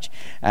 Inasmuch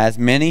as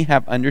many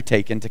have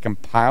undertaken to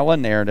compile a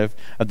narrative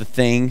of the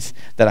things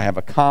that I have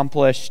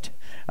accomplished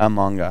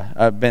among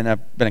us, been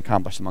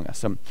accomplished among us.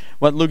 So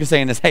what Luke is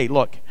saying is, hey,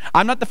 look,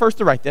 I'm not the first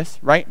to write this,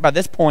 right? By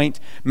this point,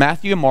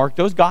 Matthew and Mark,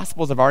 those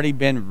Gospels have already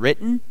been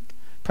written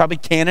probably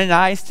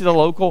canonized to the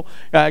local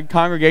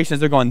congregations.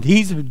 They're going,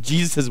 these are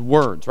Jesus'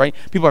 words, right?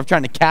 People are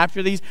trying to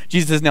capture these.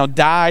 Jesus has now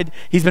died.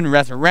 He's been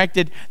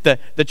resurrected.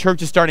 The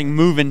church is starting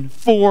moving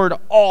forward,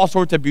 all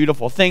sorts of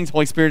beautiful things.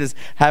 Holy Spirit is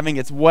having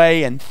its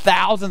way, and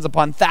thousands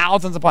upon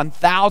thousands upon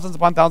thousands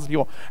upon thousands of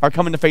people are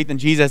coming to faith in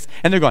Jesus.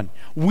 And they're going,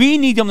 we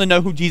need them to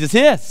know who Jesus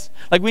is.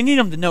 Like, we need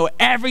them to know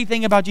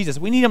everything about Jesus.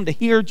 We need them to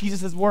hear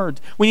Jesus'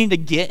 words. We need to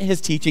get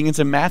his teaching. And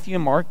so Matthew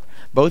and Mark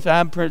both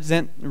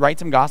write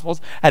some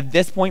gospels. At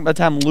this point, by the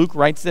time Luke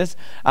writes this,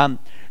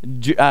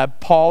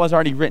 Paul has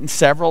already written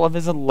several of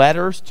his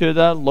letters to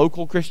the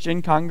local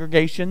Christian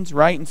congregations,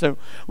 right? And so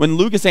when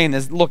Luke is saying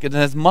this, look,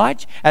 as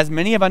much as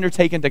many have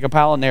undertaken to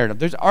compile a narrative,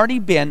 there's already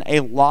been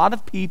a lot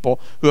of people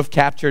who have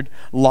captured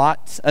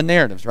lots of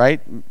narratives,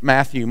 right?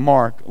 Matthew,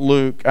 Mark,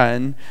 Luke,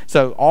 and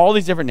so all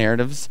these different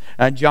narratives,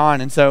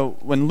 John. And so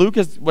when Luke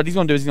is, what he's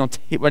going to do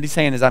is what he's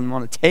saying is, I'm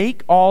going to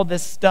take all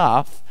this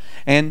stuff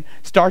and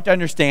start to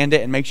understand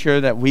it and make sure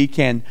that we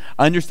can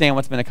understand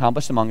what's been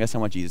accomplished among us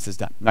and what Jesus has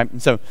done. Right?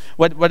 And so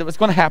what's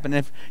going to happen,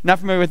 if you're not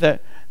familiar with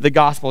the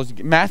Gospels,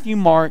 Matthew,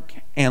 Mark,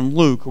 and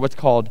Luke are what's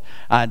called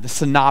the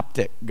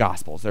synoptic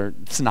Gospels. They're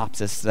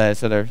synopsis, so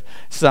they're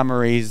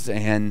summaries,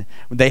 and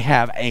they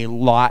have a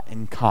lot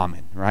in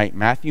common, right?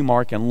 Matthew,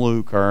 Mark, and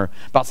Luke are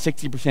about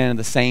 60% of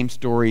the same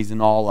stories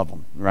in all of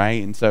them,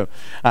 right? And so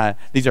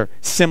these are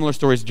similar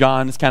stories.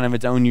 John is kind of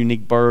its own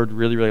unique bird.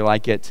 Really, really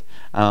like it.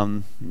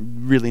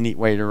 Really neat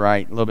way to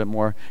write, a little bit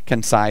more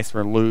concise,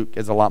 where Luke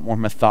is a lot more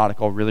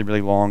methodical, really,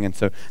 really long. And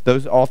so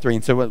those all three.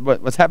 And so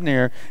what's happening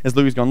here is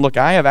Luke is going, look,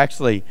 I have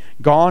actually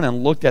gone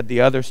and looked at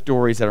the other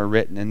stories that are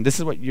written, and this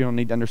is what you'll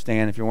need to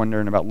understand if you're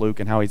wondering about Luke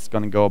and how he's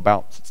going to go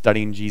about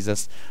studying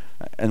Jesus.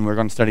 And we're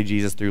going to study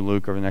Jesus through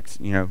Luke over the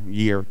next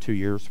year, 2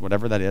 years,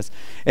 whatever that is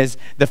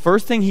the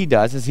first thing he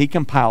does is he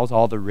compiles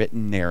all the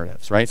written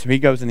narratives, right? So he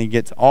goes and he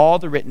gets all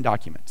the written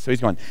documents. So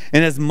he's going,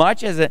 and as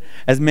much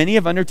as many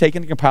have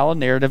undertaken to compile a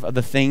narrative of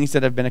the things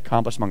that have been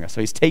accomplished among us.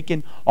 So he's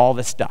taken all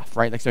this stuff,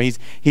 right? Like, so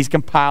he's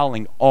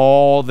compiling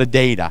all the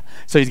data.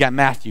 So he's got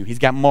Matthew, he's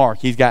got Mark,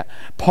 he's got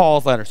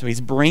Paul's letter. So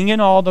he's bringing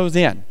all those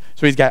in.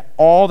 So he's got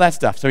all that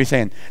stuff. So he's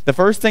saying, the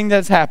first thing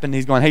that's happened,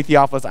 he's going, hey,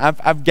 Theophilus,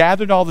 I've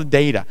gathered all the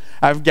data.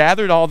 I've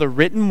gathered all the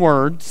written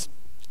words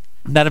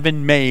that have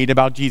been made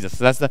about Jesus.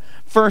 So that's the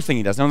first thing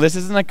he does. Now, this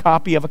isn't a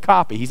copy of a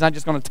copy. He's not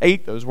just going to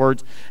take those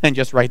words and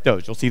just write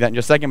those. You'll see that in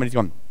just a second, but he's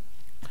going,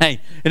 hey,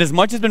 and as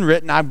much has been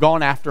written, I've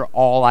gone after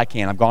all I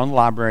can. I've gone to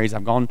libraries.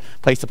 I've gone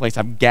place to place.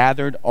 I've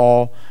gathered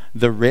all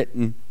the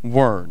written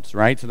words,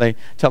 right? So they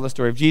tell the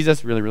story of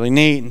Jesus, really, really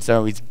neat. And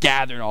so he's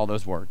gathered all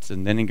those words.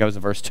 And then he goes to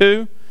verse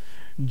 2.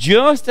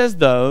 Just as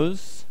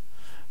those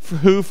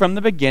who from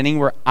the beginning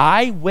were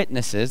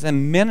eyewitnesses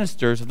and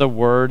ministers of the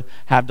word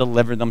have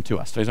delivered them to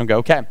us. So he's going to go,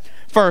 okay,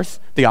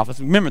 first, Theophilus,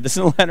 remember, this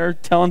is a letter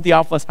telling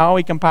Theophilus how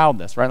he compiled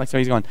this, right? Like, so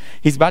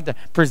he's about to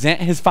present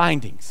his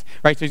findings,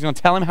 right? So he's going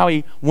to tell him how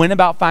he went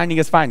about finding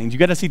his findings. You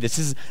got to see this.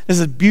 This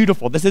is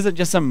beautiful. This isn't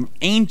just some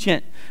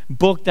ancient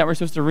book that we're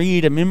supposed to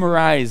read and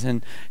memorize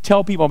and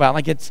tell people about.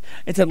 Like, it's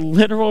a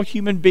literal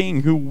human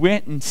being who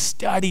went and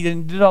studied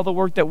and did all the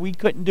work that we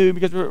couldn't do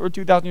because we're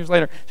 2,000 years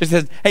later. So he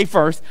says, hey,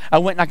 first, I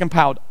went and I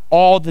compiled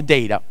all the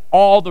data,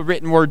 all the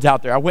written words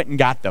out there. I went and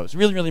got those.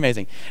 Really, really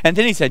amazing. And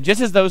then he said,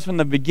 just as those from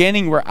the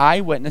beginning were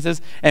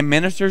eyewitnesses and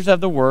ministers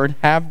of the word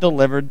have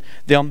delivered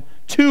them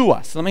to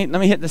us. Let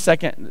me hit the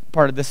second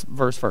part of this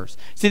verse first.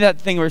 See that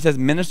thing where it says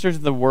ministers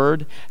of the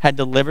word had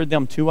delivered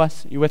them to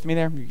us? You with me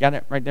there? You got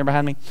it right there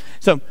behind me?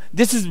 So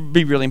this is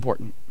be really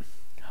important.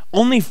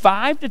 Only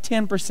 5 to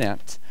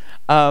 10%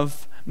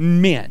 of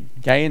men,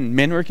 okay, and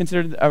men were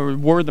considered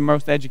were the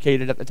most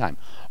educated at the time.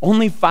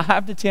 Only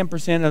 5 to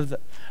 10%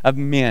 of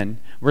men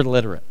were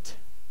literate.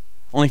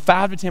 Only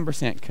 5 to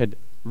 10% could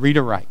read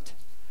or write,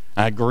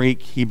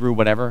 Greek, Hebrew,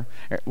 whatever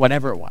it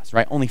was,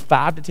 right? Only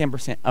 5 to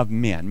 10% of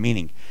men,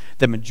 meaning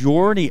the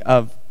majority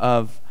of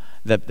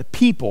the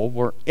people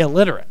were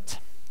illiterate.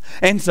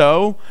 And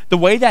so the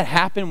way that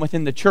happened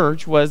within the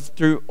church was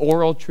through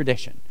oral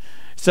tradition.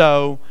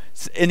 So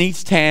in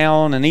each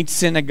town and each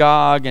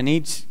synagogue and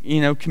each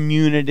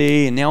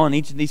community, and now in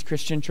each of these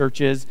Christian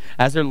churches,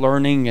 as they're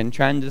learning and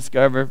trying to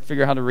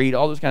figure out how to read,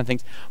 all those kind of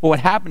things, well,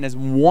 what happened is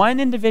one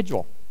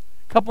individual,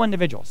 a couple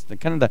individuals,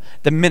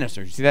 the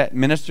ministers, you see that?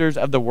 Ministers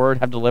of the word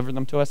have delivered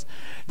them to us.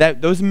 That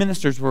those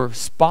ministers were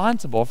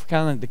responsible for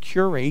kind of like the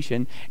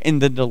curation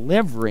and the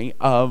delivery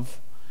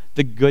of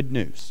the good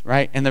news,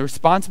 right? And they're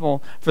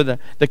responsible for the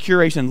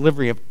curation and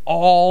delivery of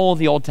all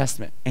the Old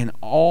Testament and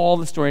all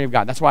the story of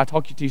God. That's why I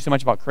talked to you so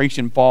much about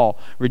creation, fall,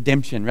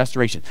 redemption,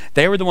 restoration.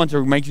 They were the ones who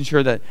were making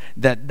sure that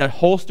the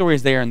whole story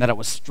is there and that it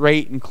was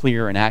straight and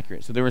clear and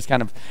accurate. So there was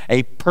kind of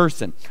a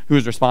person who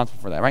was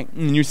responsible for that, right?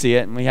 And you see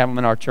it, and we have them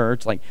in our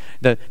church, like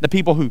the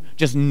people who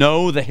just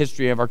know the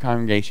history of our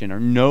congregation or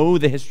know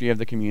the history of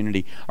the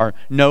community or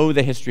know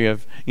the history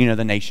of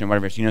the nation or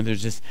whatever.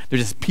 There's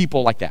just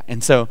people like that.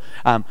 And so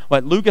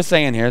what Luke is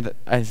saying here, that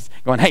is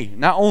going, hey,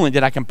 not only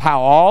did I compile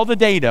all the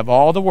data of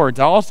all the words,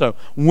 I also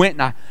went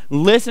and I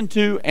listened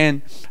to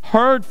and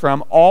heard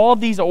from all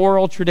these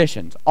oral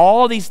traditions,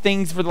 all these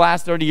things for the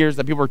last 30 years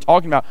that people were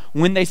talking about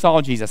when they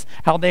saw Jesus,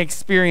 how they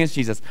experienced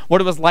Jesus, what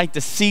it was like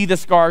to see the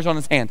scars on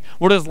his hands,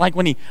 what it was like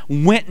when he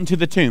went into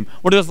the tomb,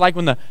 what it was like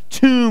when the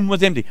tomb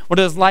was empty, what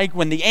it was like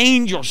when the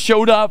angel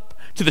showed up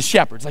to the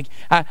shepherds. Like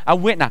I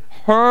went and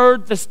I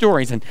heard the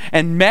stories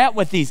and met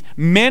with these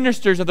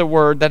ministers of the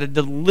word that had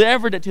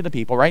delivered it to the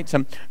people, right?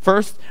 So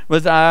first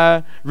was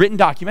written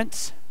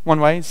documents, one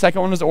way.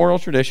 Second one was oral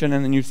tradition,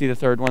 and then you see the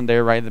third one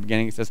there right at the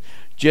beginning. It says,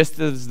 just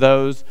as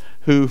those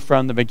who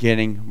from the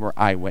beginning were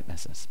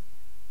eyewitnesses.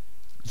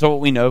 So what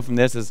we know from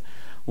this is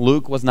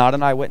Luke was not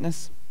an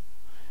eyewitness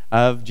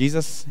of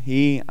Jesus.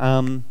 He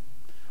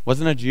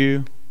wasn't a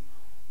Jew,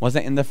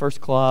 wasn't in the first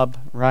club,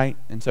 right?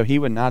 And so he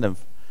would not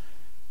have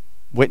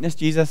witnessed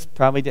Jesus,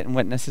 probably didn't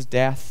witness his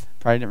death,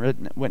 probably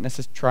didn't witness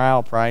his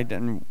trial, probably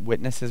didn't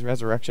witness his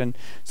resurrection.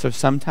 So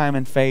sometime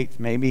in faith,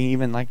 maybe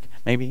even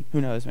maybe, who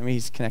knows, maybe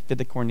he's connected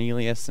to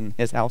Cornelius and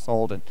his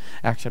household in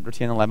Acts chapter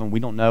 10, 11. We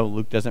don't know.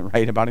 Luke doesn't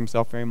write about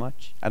himself very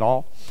much at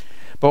all.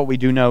 But what we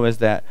do know is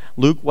that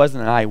Luke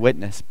wasn't an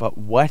eyewitness, but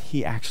what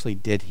he actually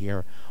did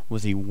here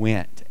was he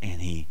went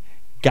and he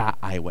got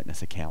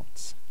eyewitness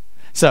accounts.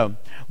 So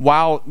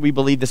while we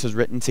believe this was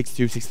written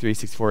 62, 63,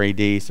 64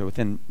 AD, so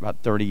within about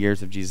 30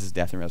 years of Jesus'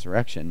 death and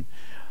resurrection,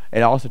 it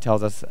also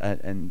tells us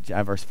in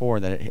verse 4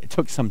 that it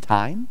took some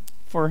time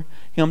for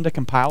him to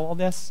compile all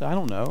this. So I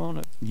don't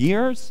know,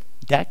 years,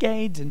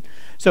 decades. And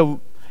so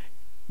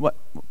what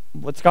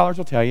scholars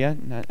will tell you,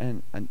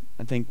 and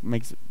I think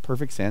makes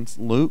perfect sense,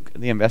 Luke,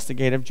 the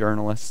investigative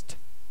journalist,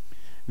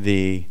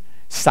 the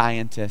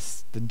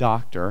scientist, the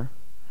doctor,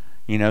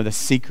 the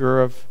seeker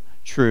of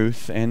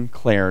truth and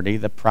clarity,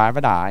 the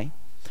private eye,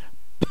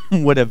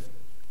 would have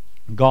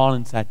gone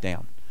and sat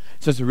down.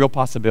 So it's a real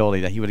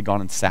possibility that he would have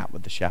gone and sat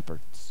with the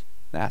shepherds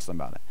and asked them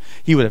about it.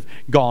 He would have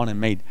gone and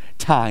made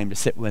time to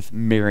sit with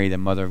Mary, the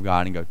mother of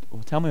God, and go,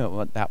 well, tell me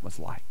what that was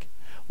like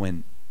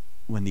when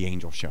the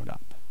angel showed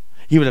up.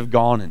 He would have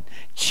gone and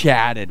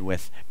chatted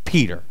with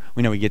Peter.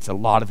 We know he gets a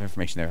lot of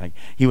information there. Like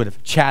he would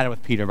have chatted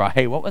with Peter about,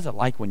 hey, what was it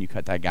like when you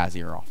cut that guy's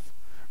ear off?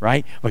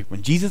 Right? Like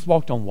when Jesus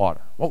walked on water.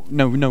 Well,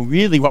 no,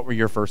 really, what were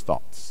your first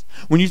thoughts?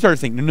 When you started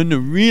saying, no,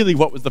 really,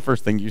 what was the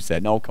first thing you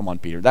said? No, come on,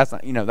 Peter. That's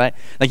not, that.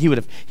 Like he would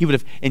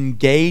have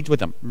engaged with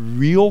them.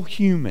 Real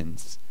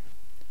humans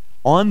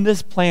on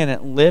this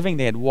planet living.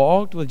 They had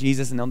walked with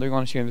Jesus, and now they're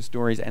going to share the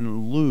stories.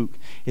 And Luke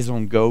is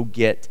going to go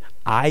get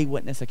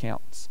eyewitness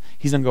accounts.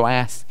 He's going to go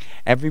ask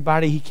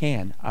everybody he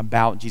can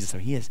about Jesus. So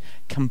he is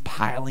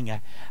compiling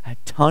a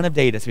ton of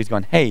data. So he's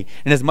going, hey,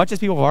 and as much as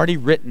people have already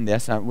written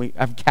this,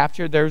 I've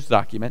captured those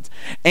documents.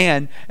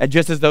 And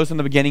just as those from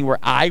the beginning were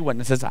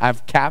eyewitnesses,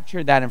 I've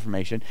captured that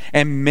information.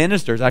 And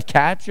ministers, I've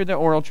captured the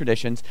oral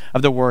traditions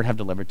of the word have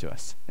delivered to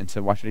us. And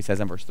so watch what he says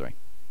in verse 3.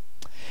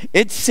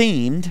 It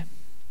seemed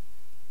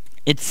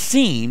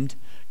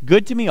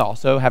good to me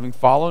also, having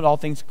followed all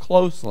things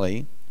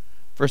closely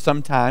for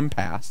some time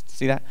past.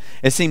 See that?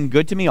 It seemed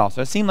good to me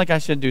also. It seemed like I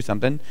should do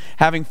something,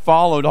 having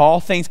followed all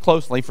things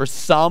closely for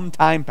some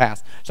time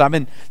past. So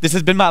this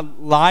has been my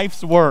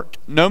life's work.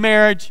 No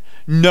marriage,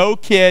 no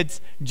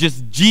kids,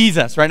 just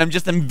Jesus, right? I'm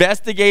just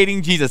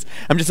investigating Jesus.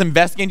 I'm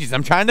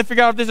trying to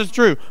figure out if this is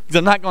true, because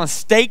I'm not going to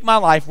stake my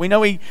life. We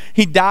know he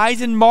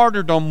dies in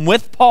martyrdom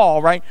with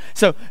Paul, right?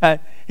 So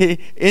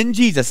in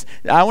Jesus,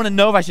 I want to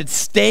know if I should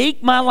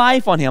stake my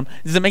life on him.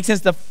 Does it make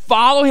sense to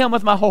follow him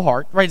with my whole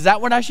heart, right? Is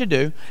that what I should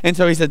do? And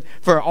so he said,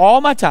 for all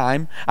my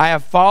time, I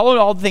have followed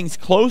all things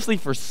closely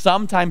for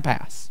some time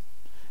past.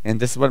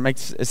 And this is what it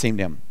makes it seem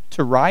to him.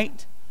 To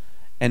write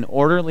an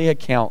orderly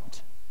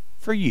account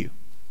for you.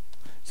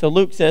 So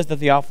Luke says to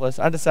Theophilus,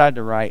 I decided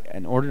to write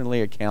an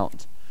orderly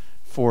account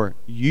for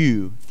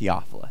you,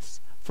 Theophilus.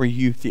 For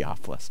you,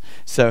 Theophilus.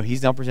 So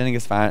he's now presenting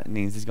his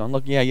findings. He's going,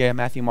 look, yeah,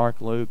 Matthew,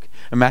 Mark, Luke.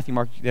 And Matthew,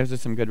 Mark, those are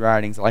some good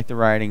writings. I like the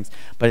writings.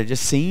 But it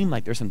just seemed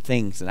like there's some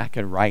things that I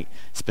could write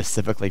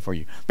specifically for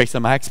you. Based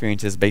on my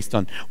experiences, based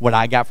on what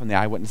I got from the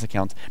eyewitness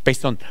accounts,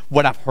 based on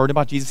what I've heard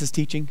about Jesus'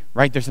 teaching,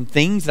 right? There's some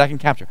things that I can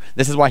capture.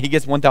 This is why he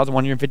gets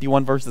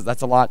 1,151 verses.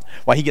 That's a lot.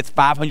 Why he gets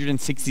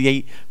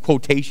 568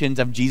 quotations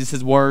of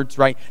Jesus' words,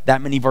 right?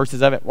 That many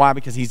verses of it. Why?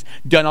 Because he's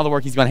done all the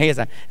work. He's going, hey, as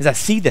I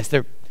see this,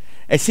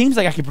 it seems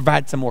like I could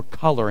provide some more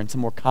color and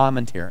some more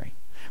commentary,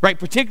 right?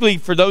 Particularly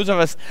for those of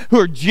us who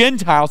are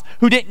Gentiles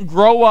who didn't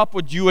grow up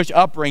with Jewish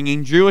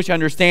upbringing, Jewish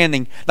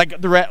understanding,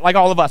 like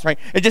all of us, right?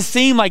 It just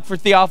seemed like for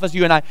Theophilus,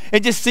 you and I, it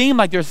just seemed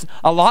like there's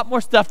a lot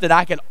more stuff that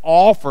I could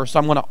offer, so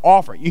I'm going to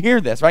offer. You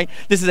hear this, right?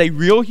 This is a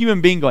real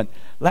human being going,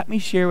 let me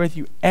share with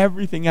you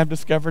everything I've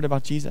discovered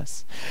about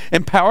Jesus.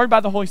 Empowered by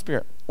the Holy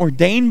Spirit,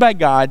 ordained by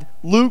God,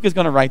 Luke is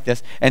going to write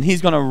this, and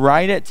he's going to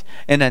write it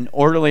in an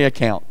orderly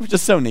account, which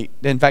is so neat.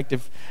 In fact,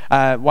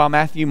 while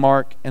Matthew,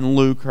 Mark, and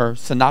Luke are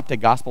synoptic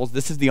gospels,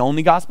 this is the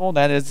only gospel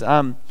that is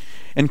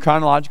in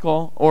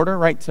chronological order,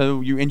 right?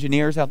 So you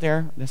engineers out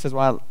there, this is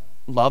why I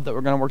love that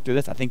we're going to work through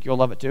this. I think you'll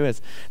love it too,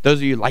 as those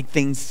of you who like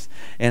things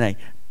in a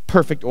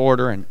perfect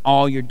order and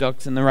all your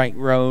ducks in the right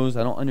rows.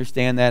 I don't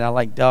understand that. I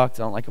like ducks.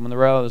 I don't like them in the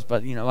rows,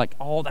 but like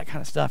all that kind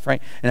of stuff, right?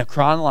 In a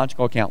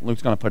chronological account,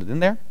 Luke's going to put it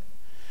in there.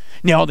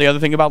 Now, the other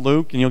thing about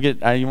Luke, and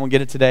you won't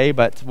get it today,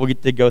 but we'll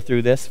get to go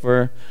through this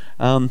for,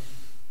 like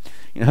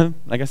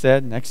I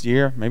said, next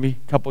year, maybe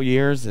a couple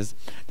years, is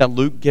that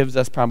Luke gives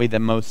us probably the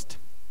most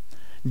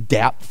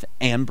depth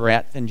and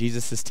breadth in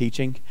Jesus'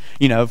 teaching.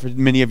 For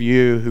many of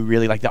you who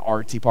really like the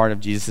artsy part of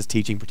Jesus'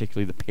 teaching,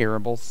 particularly the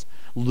parables,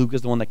 Luke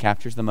is the one that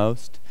captures the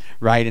most,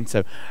 right? And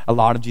so a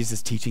lot of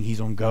Jesus' teaching, he's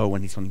going to go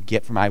and he's going to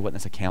get from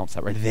eyewitness accounts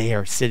that were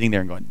there, sitting there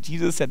and going,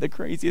 Jesus said the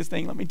craziest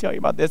thing. Let me tell you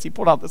about this. He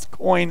pulled out this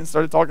coin and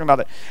started talking about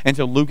it. And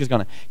so Luke is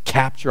going to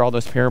capture all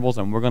those parables,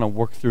 and we're going to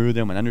work through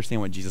them and understand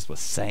what Jesus was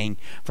saying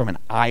from an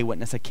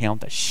eyewitness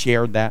account that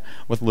shared that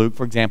with Luke.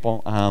 For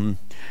example,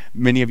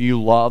 many of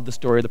you love the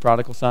story of the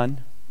prodigal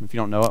son. If you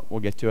don't know it, we'll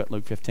get to it,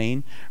 Luke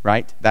 15,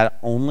 right? That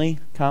only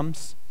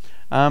comes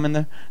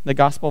in the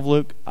Gospel of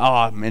Luke.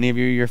 Many of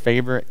you, your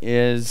favorite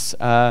is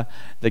the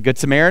Good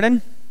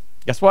Samaritan.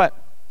 Guess what?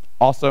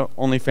 Also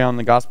only found in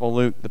the Gospel of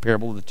Luke, the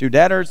parable of the two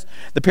debtors,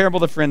 the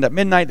parable of the friend at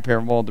midnight, the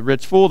parable of the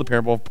rich fool, the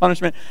parable of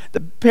punishment, the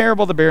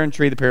parable of the barren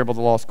tree, the parable of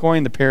the lost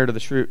coin, the parable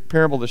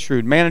of the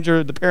shrewd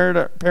manager, the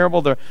parable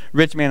of the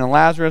rich man and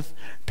Lazarus,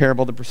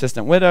 parable of the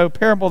persistent widow,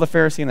 parable of the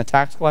Pharisee and the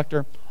tax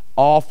collector.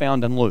 All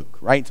found in Luke,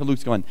 right? So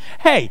Luke's going,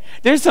 hey,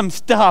 there's some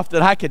stuff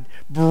that I could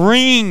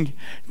bring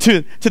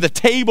to the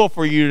table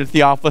for you, to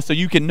Theophilus, so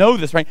you can know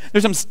this, right?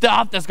 There's some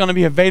stuff that's going to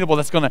be available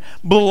that's going to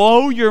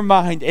blow your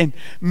mind and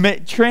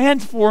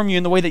transform you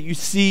in the way that you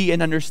see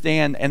and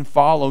understand and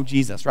follow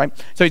Jesus, right?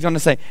 So he's going to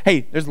say,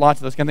 hey, there's lots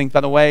of those kind of things.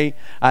 By the way,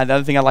 the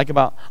other thing I like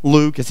about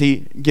Luke is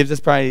he gives us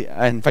probably,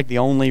 in fact, the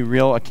only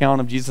real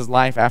account of Jesus'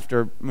 life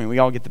after, we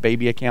all get the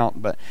baby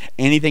account, but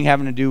anything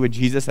having to do with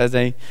Jesus as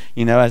an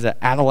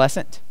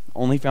adolescent,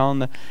 only found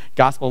in the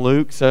Gospel of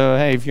Luke. So,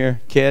 hey, if you're a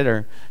kid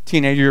or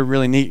teenager, you're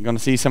really neat. You're going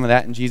to see some of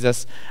that in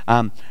Jesus.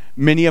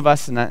 Many of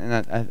us, and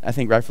I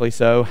think rightfully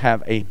so,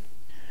 have a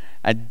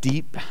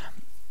deep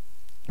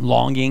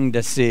longing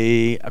to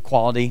see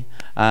equality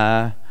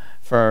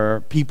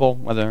for people,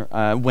 whether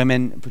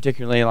women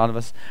particularly. A lot of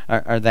us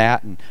are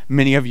that. And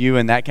many of you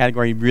in that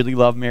category really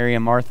love Mary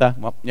and Martha.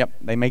 Well, yep,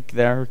 they make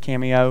their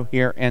cameo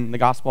here in the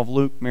Gospel of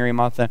Luke. Mary and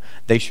Martha,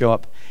 they show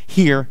up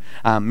here.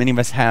 Many of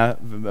us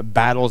have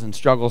battles and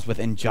struggles with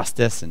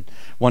injustice and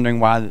wondering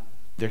why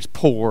there's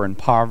poor and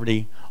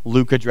poverty.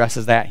 Luke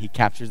addresses that. He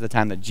captures the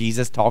time that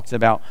Jesus talks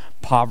about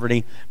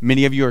poverty.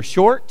 Many of you are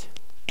short,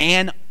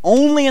 and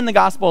only in the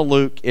Gospel of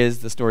Luke is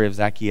the story of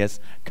Zacchaeus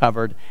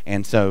covered,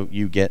 and so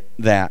you get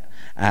that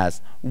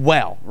as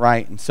well,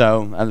 right? And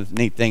so the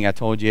neat thing I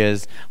told you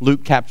is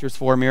Luke captures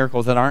 4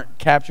 miracles that aren't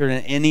captured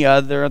in any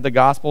other of the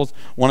Gospels.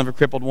 One of a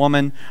crippled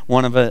woman,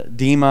 one of a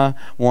edema,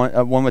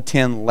 one with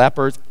 10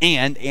 lepers,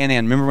 and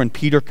remember when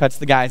Peter cuts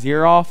the guy's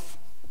ear off?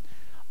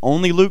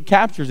 Only Luke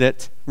captures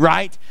it,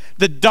 right?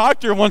 The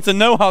doctor wants to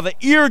know how the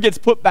ear gets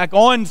put back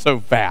on so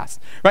fast,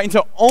 right? And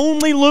so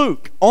only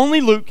Luke,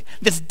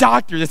 this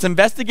doctor, this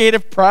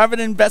investigative, private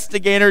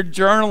investigator,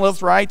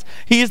 journalist, right?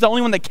 He is the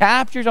only one that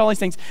captures all these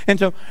things. And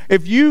so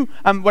if you,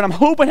 what I'm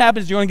hoping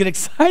happens is you're going to get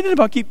excited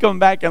about keep coming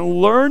back and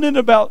learning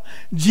about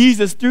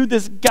Jesus through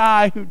this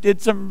guy who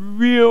did some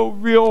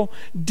real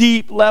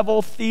deep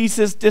level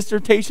thesis,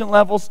 dissertation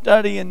level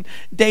study and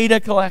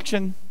data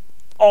collection,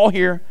 all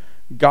here.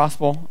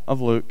 Gospel of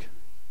Luke.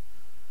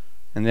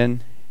 And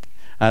then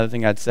the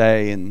thing I'd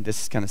say, and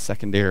this is kind of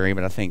secondary,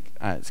 but I think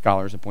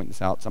scholars have pointed this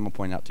out, so I'm going to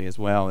point it out to you as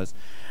well, is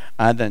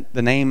the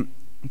name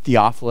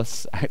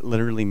Theophilus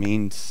literally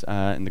means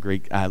in the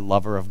Greek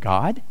lover of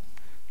God.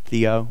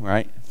 Theo,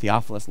 right?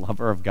 Theophilus,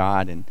 lover of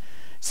God. And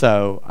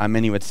so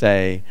many would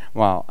say,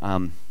 well,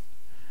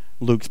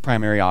 Luke's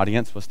primary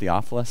audience was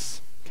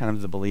Theophilus. Kind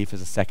of the belief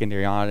is a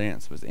secondary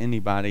audience was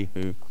anybody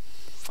who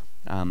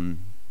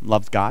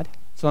loves God.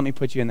 So let me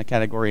put you in the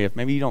category of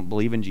maybe you don't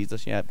believe in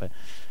Jesus yet, but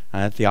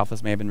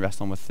Theophilus may have been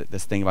wrestling with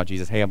this thing about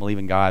Jesus. Hey, I believe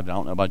in God, but I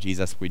don't know about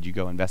Jesus. Would you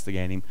go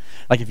investigate him?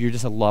 Like if you're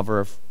just a lover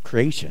of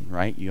creation,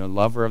 right? You're a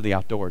lover of the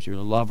outdoors. You're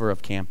a lover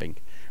of camping,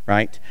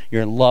 right?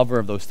 You're a lover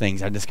of those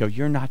things. I just go,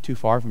 you're not too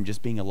far from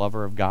just being a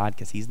lover of God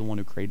because he's the one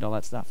who created all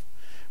that stuff,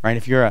 right?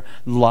 If you're a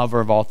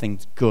lover of all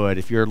things good,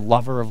 if you're a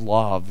lover of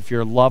love, if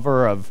you're a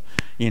lover of,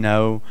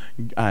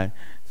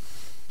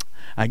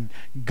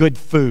 good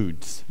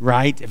foods,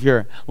 right? If you're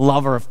a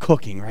lover of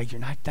cooking, right?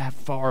 You're not that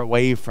far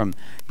away from,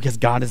 because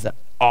God is the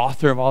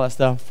author of all that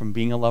stuff, from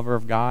being a lover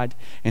of God.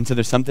 And so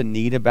there's something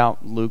neat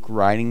about Luke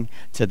writing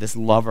to this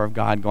lover of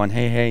God going,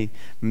 hey,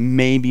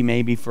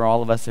 maybe for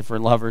all of us, if we're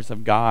lovers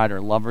of God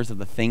or lovers of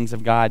the things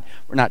of God,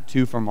 we're not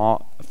too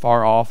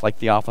far off like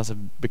Theophilus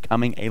of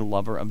becoming a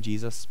lover of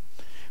Jesus.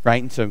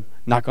 Right? And so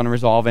not going to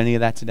resolve any of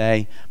that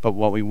today, but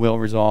what we will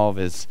resolve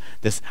is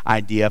this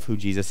idea of who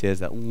Jesus is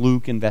that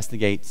Luke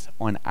investigates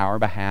on our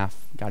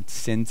behalf. God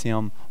sends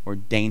him,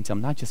 ordains him,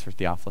 not just for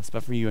Theophilus,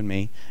 but for you and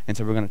me. And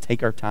so we're going to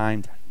take our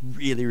time to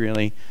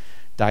really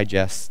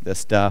digest this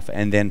stuff.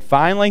 And then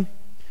finally,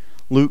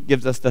 Luke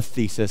gives us the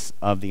thesis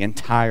of the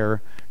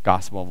entire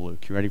Gospel of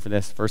Luke. You ready for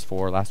this? Verse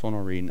 4, last one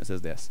we'll read, and it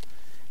says this.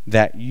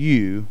 that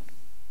you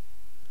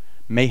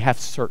may have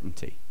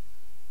certainty.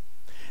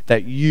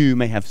 That you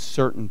may have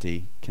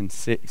certainty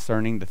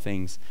concerning the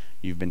things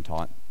you've been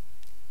taught.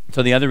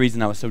 So the other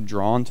reason I was so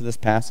drawn to this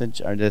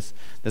passage, or this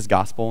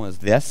gospel, is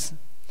this.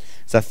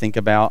 As I think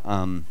about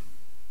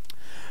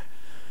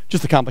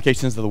just the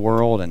complications of the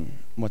world and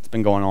what's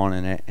been going on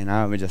in it. And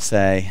I would just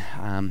say,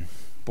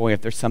 boy,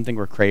 if there's something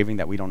we're craving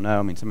that we don't know.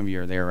 I mean, some of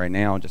you are there right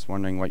now just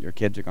wondering what your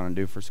kids are going to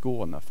do for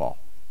school in the fall,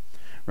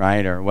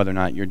 right? Or whether or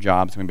not your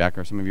job's coming back,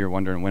 or some of you are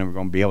wondering when we're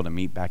going to be able to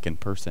meet back in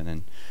person.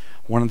 And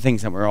one of the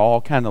things that we're all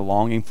kind of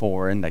longing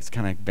for, and that's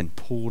kind of been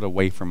pulled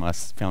away from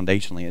us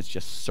foundationally, is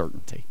just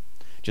certainty.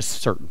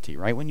 Just certainty,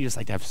 right? When you just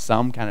like to have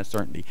some kind of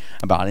certainty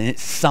about it, and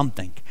it's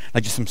something,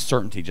 like just some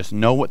certainty, just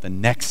know what the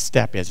next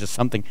step is, just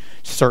something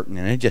certain,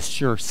 and it just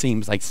sure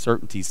seems like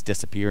certainty's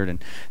disappeared.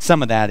 And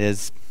some of that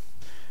is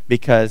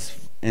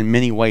because in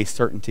many ways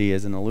certainty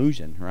is an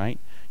illusion, right?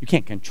 You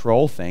can't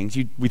control things.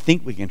 We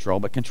think we control,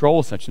 but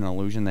control is such an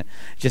illusion that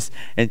just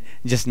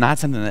not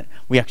something that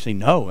we actually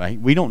know, right?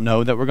 We don't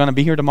know that we're going to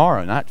be here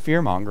tomorrow, not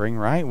fear-mongering,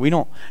 right? We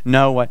don't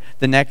know what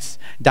the next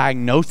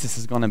diagnosis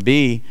is going to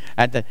be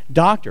at the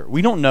doctor.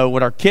 We don't know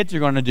what our kids are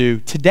going to do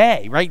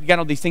today, right? You got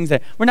all these things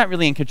that we're not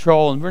really in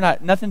control, and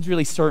nothing's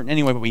really certain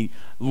anyway, but we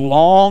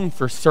long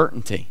for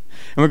certainty.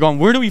 And we're going,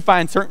 where do we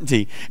find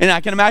certainty? And I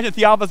can imagine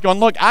Theophilus going,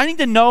 look, I need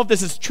to know if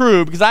this is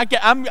true, because I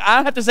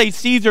have to say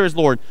Caesar is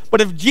Lord.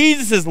 But if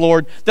Jesus is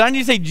Lord, then I need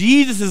to say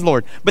Jesus is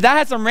Lord. But that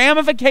has some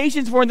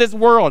ramifications for this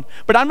world.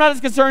 But I'm not as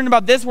concerned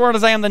about this world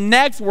as I am the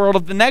next world,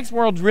 if the next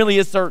world really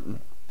is certain.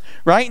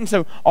 Right? And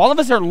so all of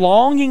us are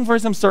longing for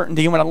some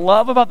certainty. And what I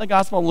love about the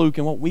Gospel of Luke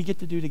and what we get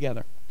to do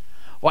together,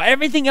 while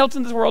everything else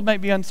in this world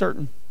might be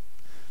uncertain,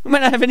 we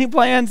might not have any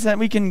plans that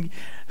we can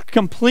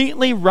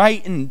completely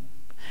write in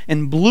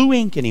blue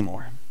ink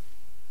anymore.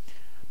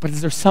 But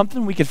is there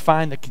something we could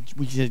find that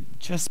we could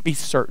just be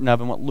certain of?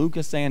 And what Luke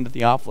is saying to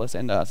Theophilus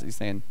and to us, he's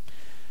saying,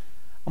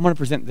 I'm going to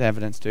present the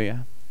evidence to you.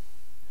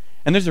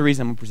 And there's a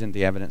reason I'm going to present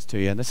the evidence to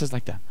you. This is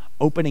like the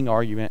opening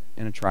argument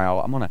in a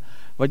trial.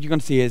 What you're going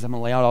to see is I'm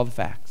going to lay out all the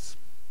facts.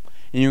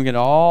 And you're going to get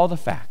all the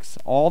facts.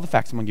 I'm going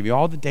to give you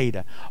all the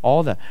data,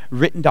 all the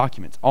written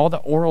documents, all the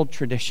oral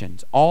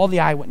traditions, all the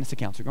eyewitness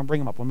accounts. We're going to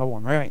bring them up one by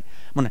one, right?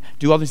 I'm going to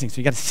do all these things.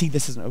 So you got to see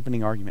this as an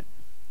opening argument.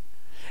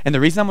 And the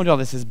reason I'm going to do all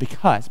this is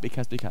because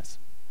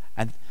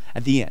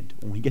at the end,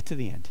 when we get to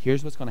the end,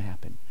 here's what's going to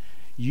happen.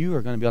 You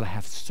are going to be able to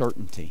have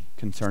certainty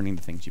concerning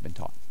the things you've been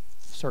taught.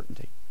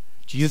 Certainty.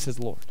 Jesus is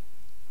Lord.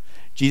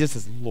 Jesus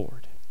is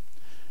Lord.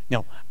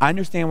 Now, I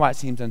understand why it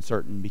seems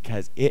uncertain,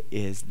 because it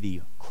is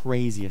the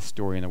craziest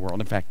story in the world.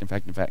 In fact,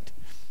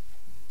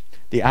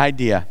 the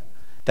idea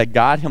that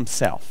God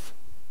himself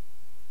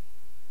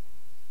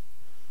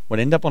would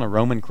end up on a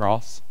Roman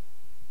cross,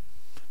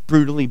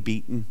 brutally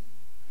beaten,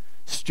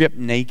 stripped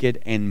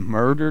naked, and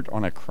murdered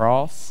on a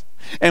cross.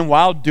 And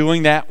while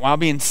doing that, while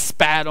being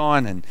spat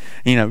on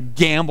and,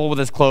 gamble with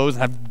his clothes,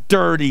 and have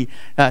dirty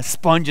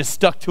sponges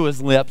stuck to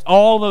his lips,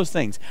 all those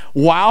things.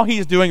 While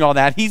he's doing all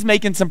that, he's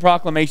making some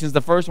proclamations.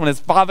 The first one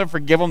is, Father,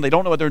 forgive them. They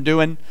don't know what they're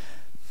doing.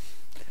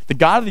 The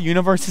God of the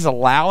universe is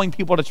allowing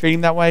people to treat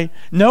him that way.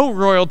 No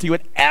royalty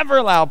would ever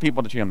allow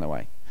people to treat him that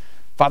way.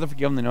 Father,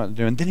 forgive them. They know what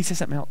they're doing. Then he says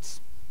something else.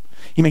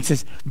 He makes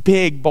this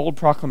big, bold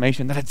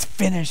proclamation that it's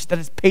finished, that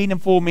it's paid in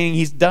full, meaning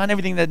he's done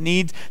everything that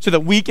needs so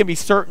that we can be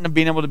certain of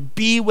being able to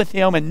be with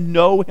him and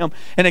know him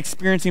and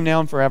experience him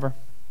now and forever.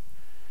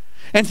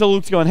 And so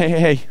Luke's going,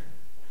 hey,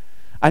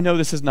 I know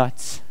this is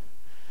nuts.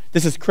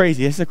 This is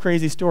crazy. This is a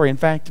crazy story. In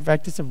fact,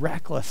 it's a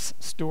reckless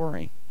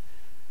story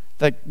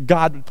that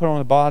God would put on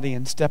a body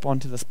and step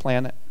onto this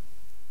planet,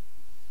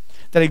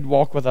 that he'd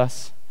walk with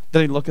us,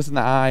 that he'd look us in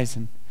the eyes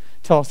and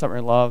tell us that we're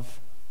in love.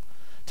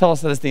 Tell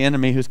us that it's the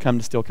enemy who's come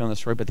to steal, kill, and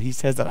destroy, but he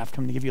says that I've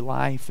come to give you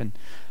life, and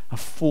a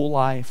full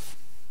life.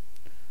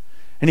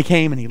 And he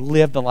came and he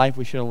lived the life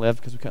we should have lived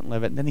because we couldn't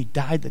live it. And then he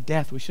died the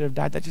death we should have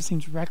died. That just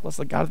seems reckless.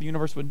 The God of the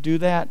universe would do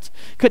that.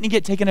 Couldn't he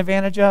get taken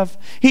advantage of?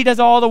 He does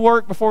all the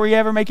work before we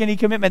ever make any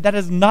commitment. That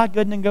is not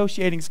good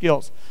negotiating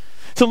skills.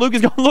 So Luke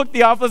is going, look,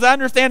 Theophilus, I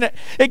understand it.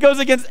 It goes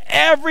against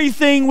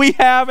everything we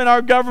have in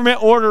our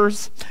government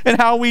orders and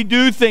how we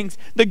do things.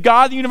 The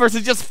God of the universe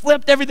has just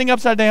flipped everything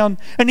upside down,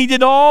 and he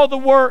did all the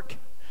work.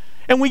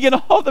 And we get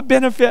all the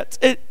benefits.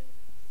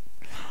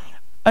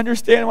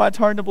 Understand why it's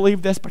hard to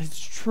believe this, but it's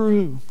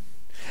true.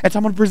 And so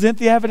I'm going to present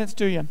the evidence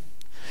to you.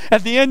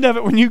 At the end of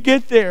it, when you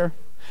get there,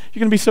 you're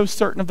going to be so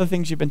certain of the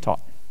things you've been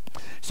taught.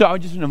 So I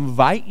would just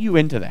invite you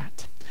into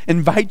that.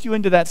 Invite you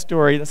into that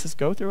story. Let's just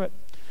go through it.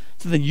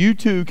 So that you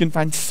too can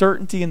find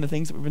certainty in the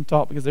things that we've been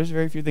taught, because there's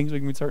very few things we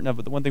can be certain of,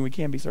 but the one thing we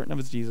can be certain of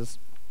is Jesus.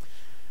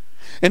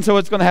 And so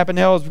what's going to happen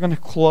now is we're going to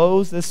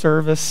close this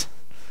service.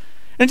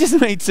 And it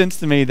just made sense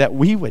to me that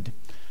we would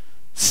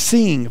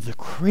sing of the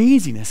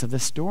craziness of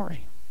this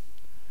story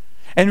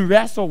and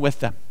wrestle with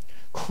the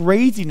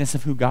craziness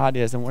of who God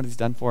is and what he's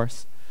done for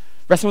us.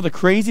 Wrestle with the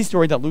crazy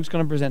story that Luke's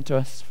going to present to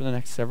us for the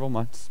next several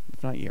months,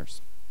 if not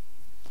years.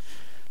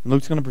 And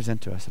Luke's going to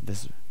present to us of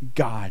this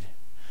God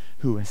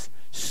who is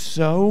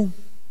so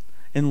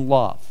in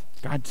love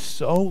God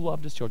so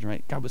loved his children,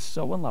 right? God was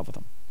so in love with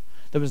them.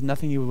 There was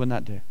nothing he would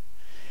not do.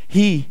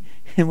 He,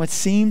 in what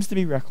seems to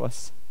be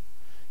reckless,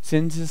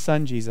 sends his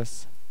son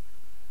Jesus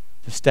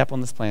to step on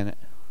this planet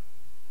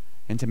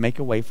and to make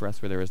a way for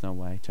us where there is no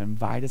way, to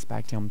invite us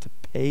back to him, to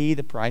pay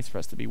the price for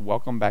us to be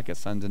welcomed back as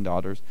sons and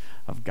daughters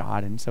of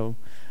God. And so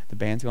the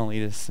band's going to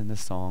lead us in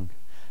this song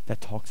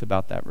that talks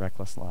about that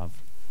reckless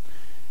love.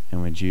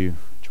 And would you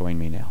join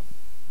me now?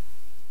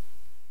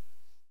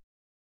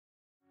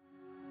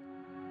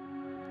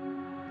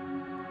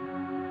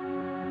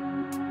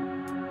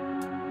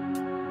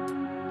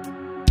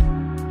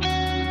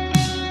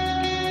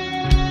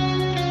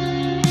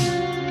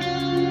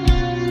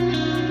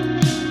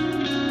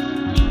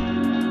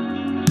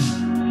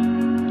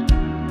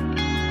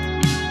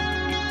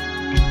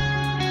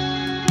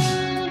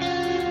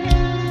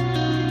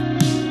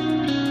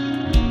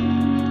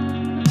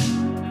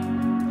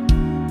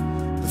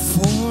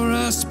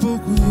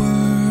 Spoke a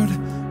word,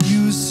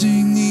 you were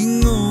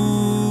singing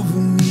over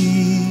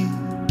me.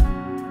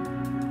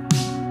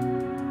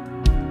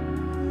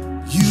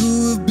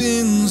 You have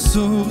been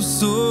so,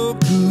 so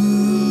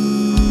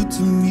good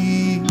to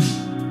me.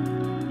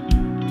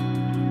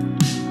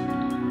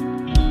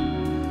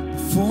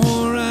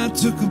 Before I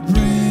took a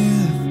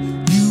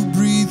breath, you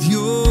breathed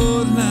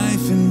your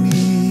life in me.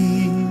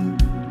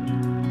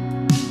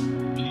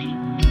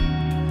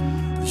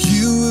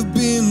 You have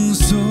been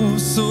so,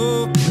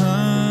 so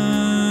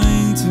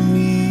kind to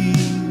me.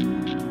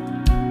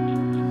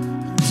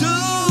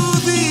 Oh,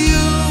 the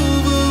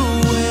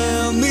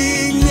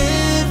overwhelming,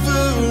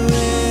 never-ending,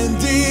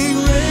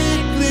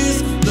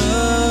 reckless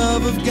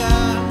love of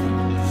God.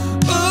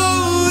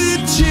 Oh,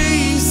 it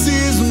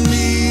chases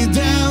me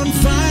down,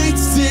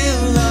 fights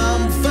till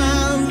I'm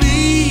found,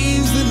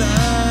 leaves the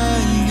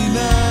 99.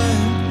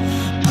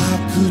 I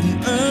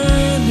couldn't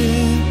earn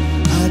it,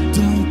 I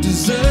don't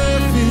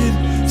deserve it,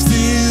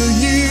 still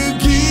you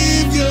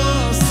give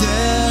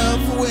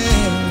yourself away.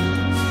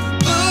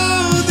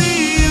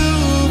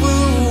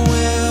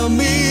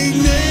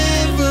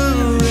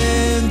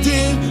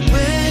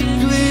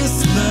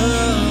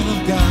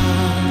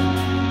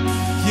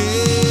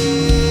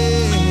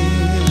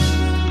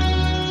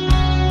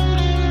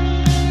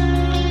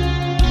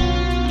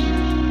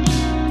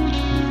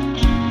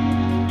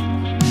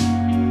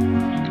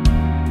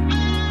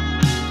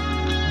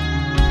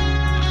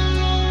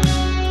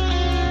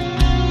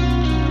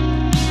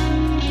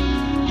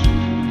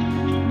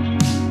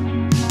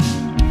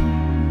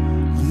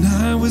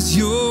 Was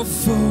your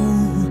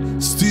foe,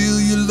 still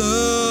your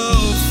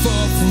love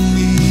fought for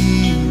me.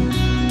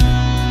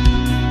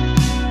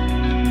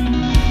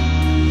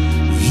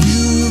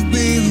 You have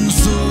been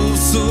so,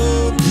 so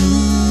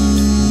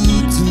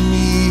good to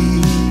me.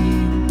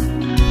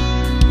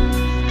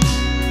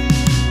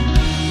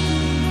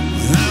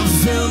 When I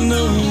felt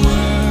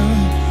nowhere,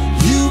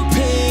 you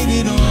paid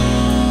it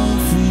all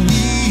for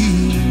me.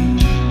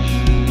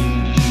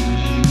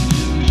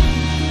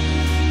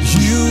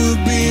 You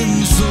have been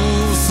so,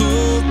 so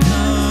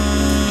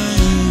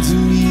kind to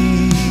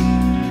me.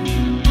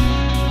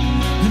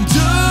 And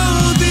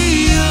oh, the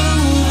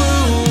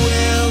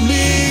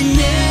overwhelming,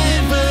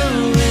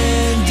 never-ending,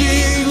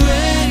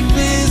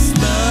 reckless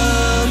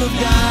love of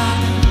God.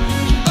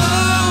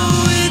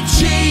 Oh, it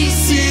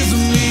chases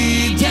me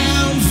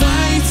down,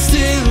 fights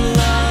till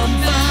I'm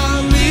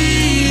found,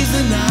 leaves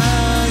the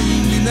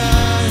 99.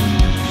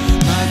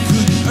 I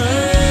couldn't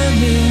earn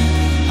it,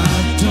 I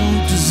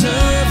don't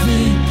deserve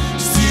it,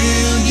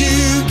 still you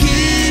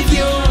give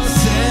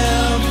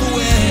yourself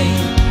away.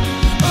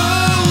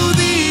 Oh,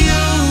 the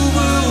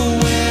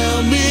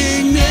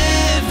overwhelming,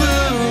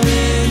 never-ending,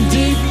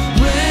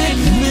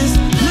 reckless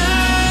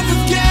love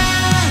of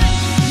God.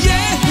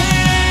 Yeah.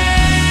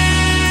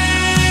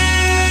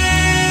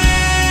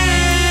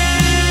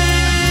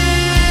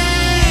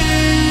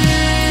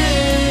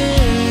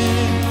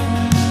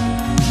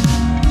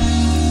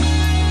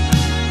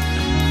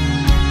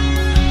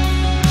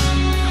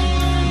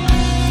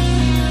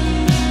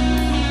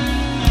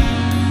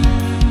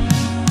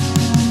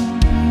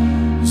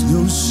 There's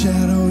no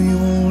shadow you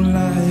won't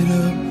light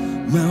up,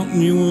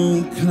 mountain you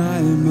won't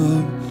climb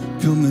up,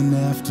 coming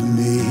after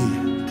me.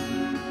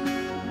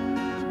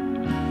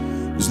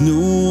 There's no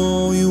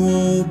wall you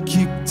won't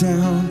kick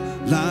down,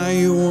 lie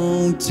you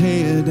won't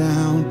tear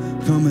down,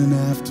 coming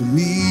after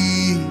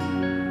me.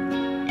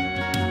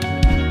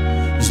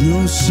 There's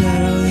no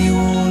shadow you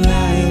won't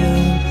light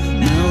up,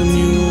 mountain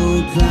you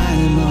won't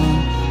climb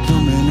up,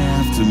 coming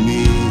after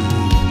me.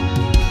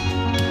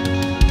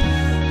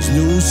 There's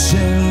no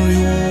shadow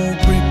you won't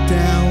break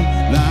down,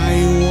 lie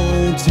you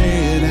won't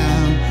tear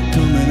down,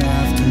 coming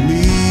after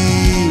me.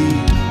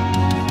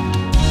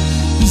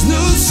 There's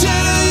no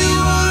shadow you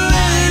won't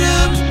light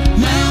up,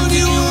 mountain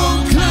you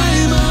won't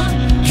climb up,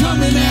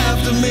 coming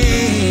after me.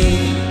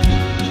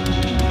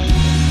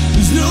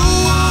 There's no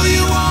wall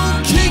you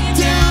won't kick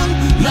down,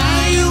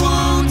 lie you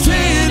won't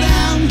tear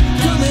down,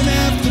 coming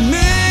after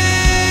me.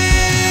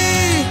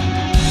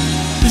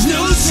 There's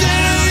no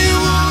shadow you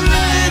won't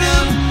light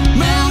up,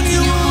 mountain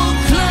you won't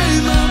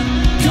climb up,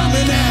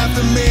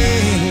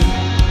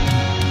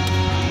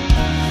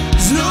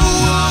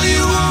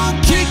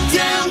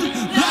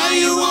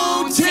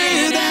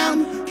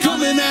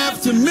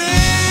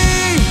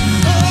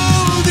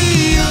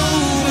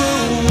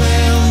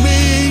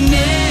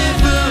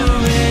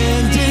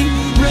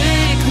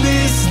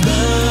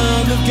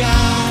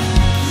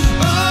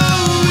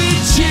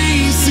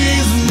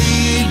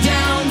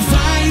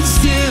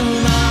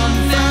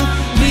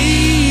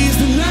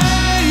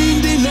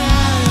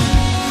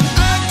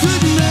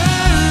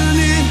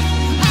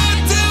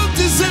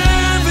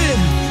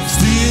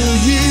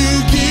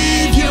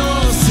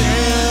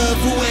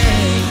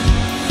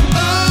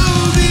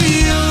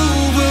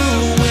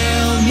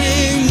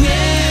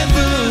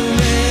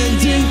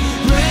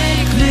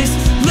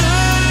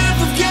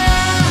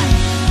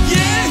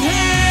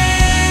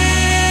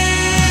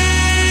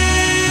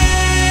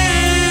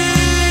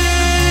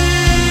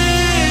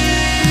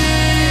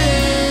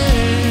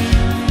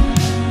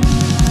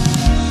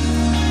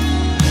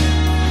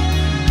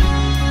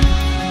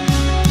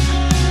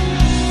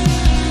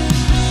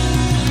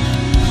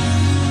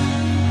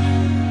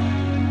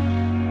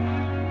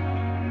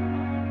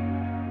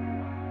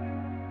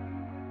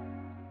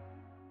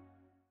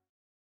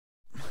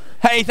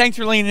 hey, thanks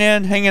for leaning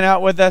in, hanging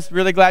out with us.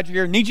 Really glad you're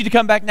here. Need you to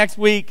come back next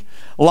week.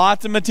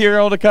 Lots of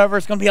material to cover.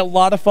 It's going to be a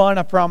lot of fun.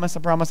 I promise.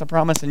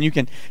 And you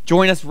can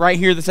join us right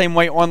here the same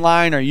way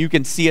online, or you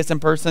can see us in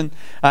person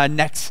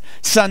next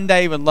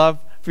Sunday. Would love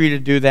for you to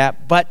do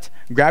that. But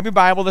grab your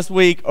Bible this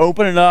week,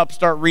 open it up,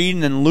 start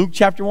reading in Luke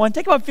chapter 1.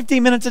 Take about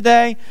 15 minutes a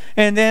day,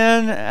 and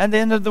then at the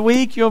end of the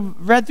week, you'll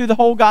read through the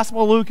whole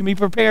Gospel of Luke and be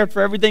prepared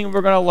for everything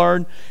we're going to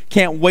learn.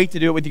 Can't wait to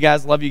do it with you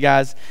guys. Love you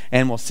guys,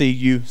 and we'll see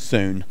you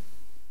soon.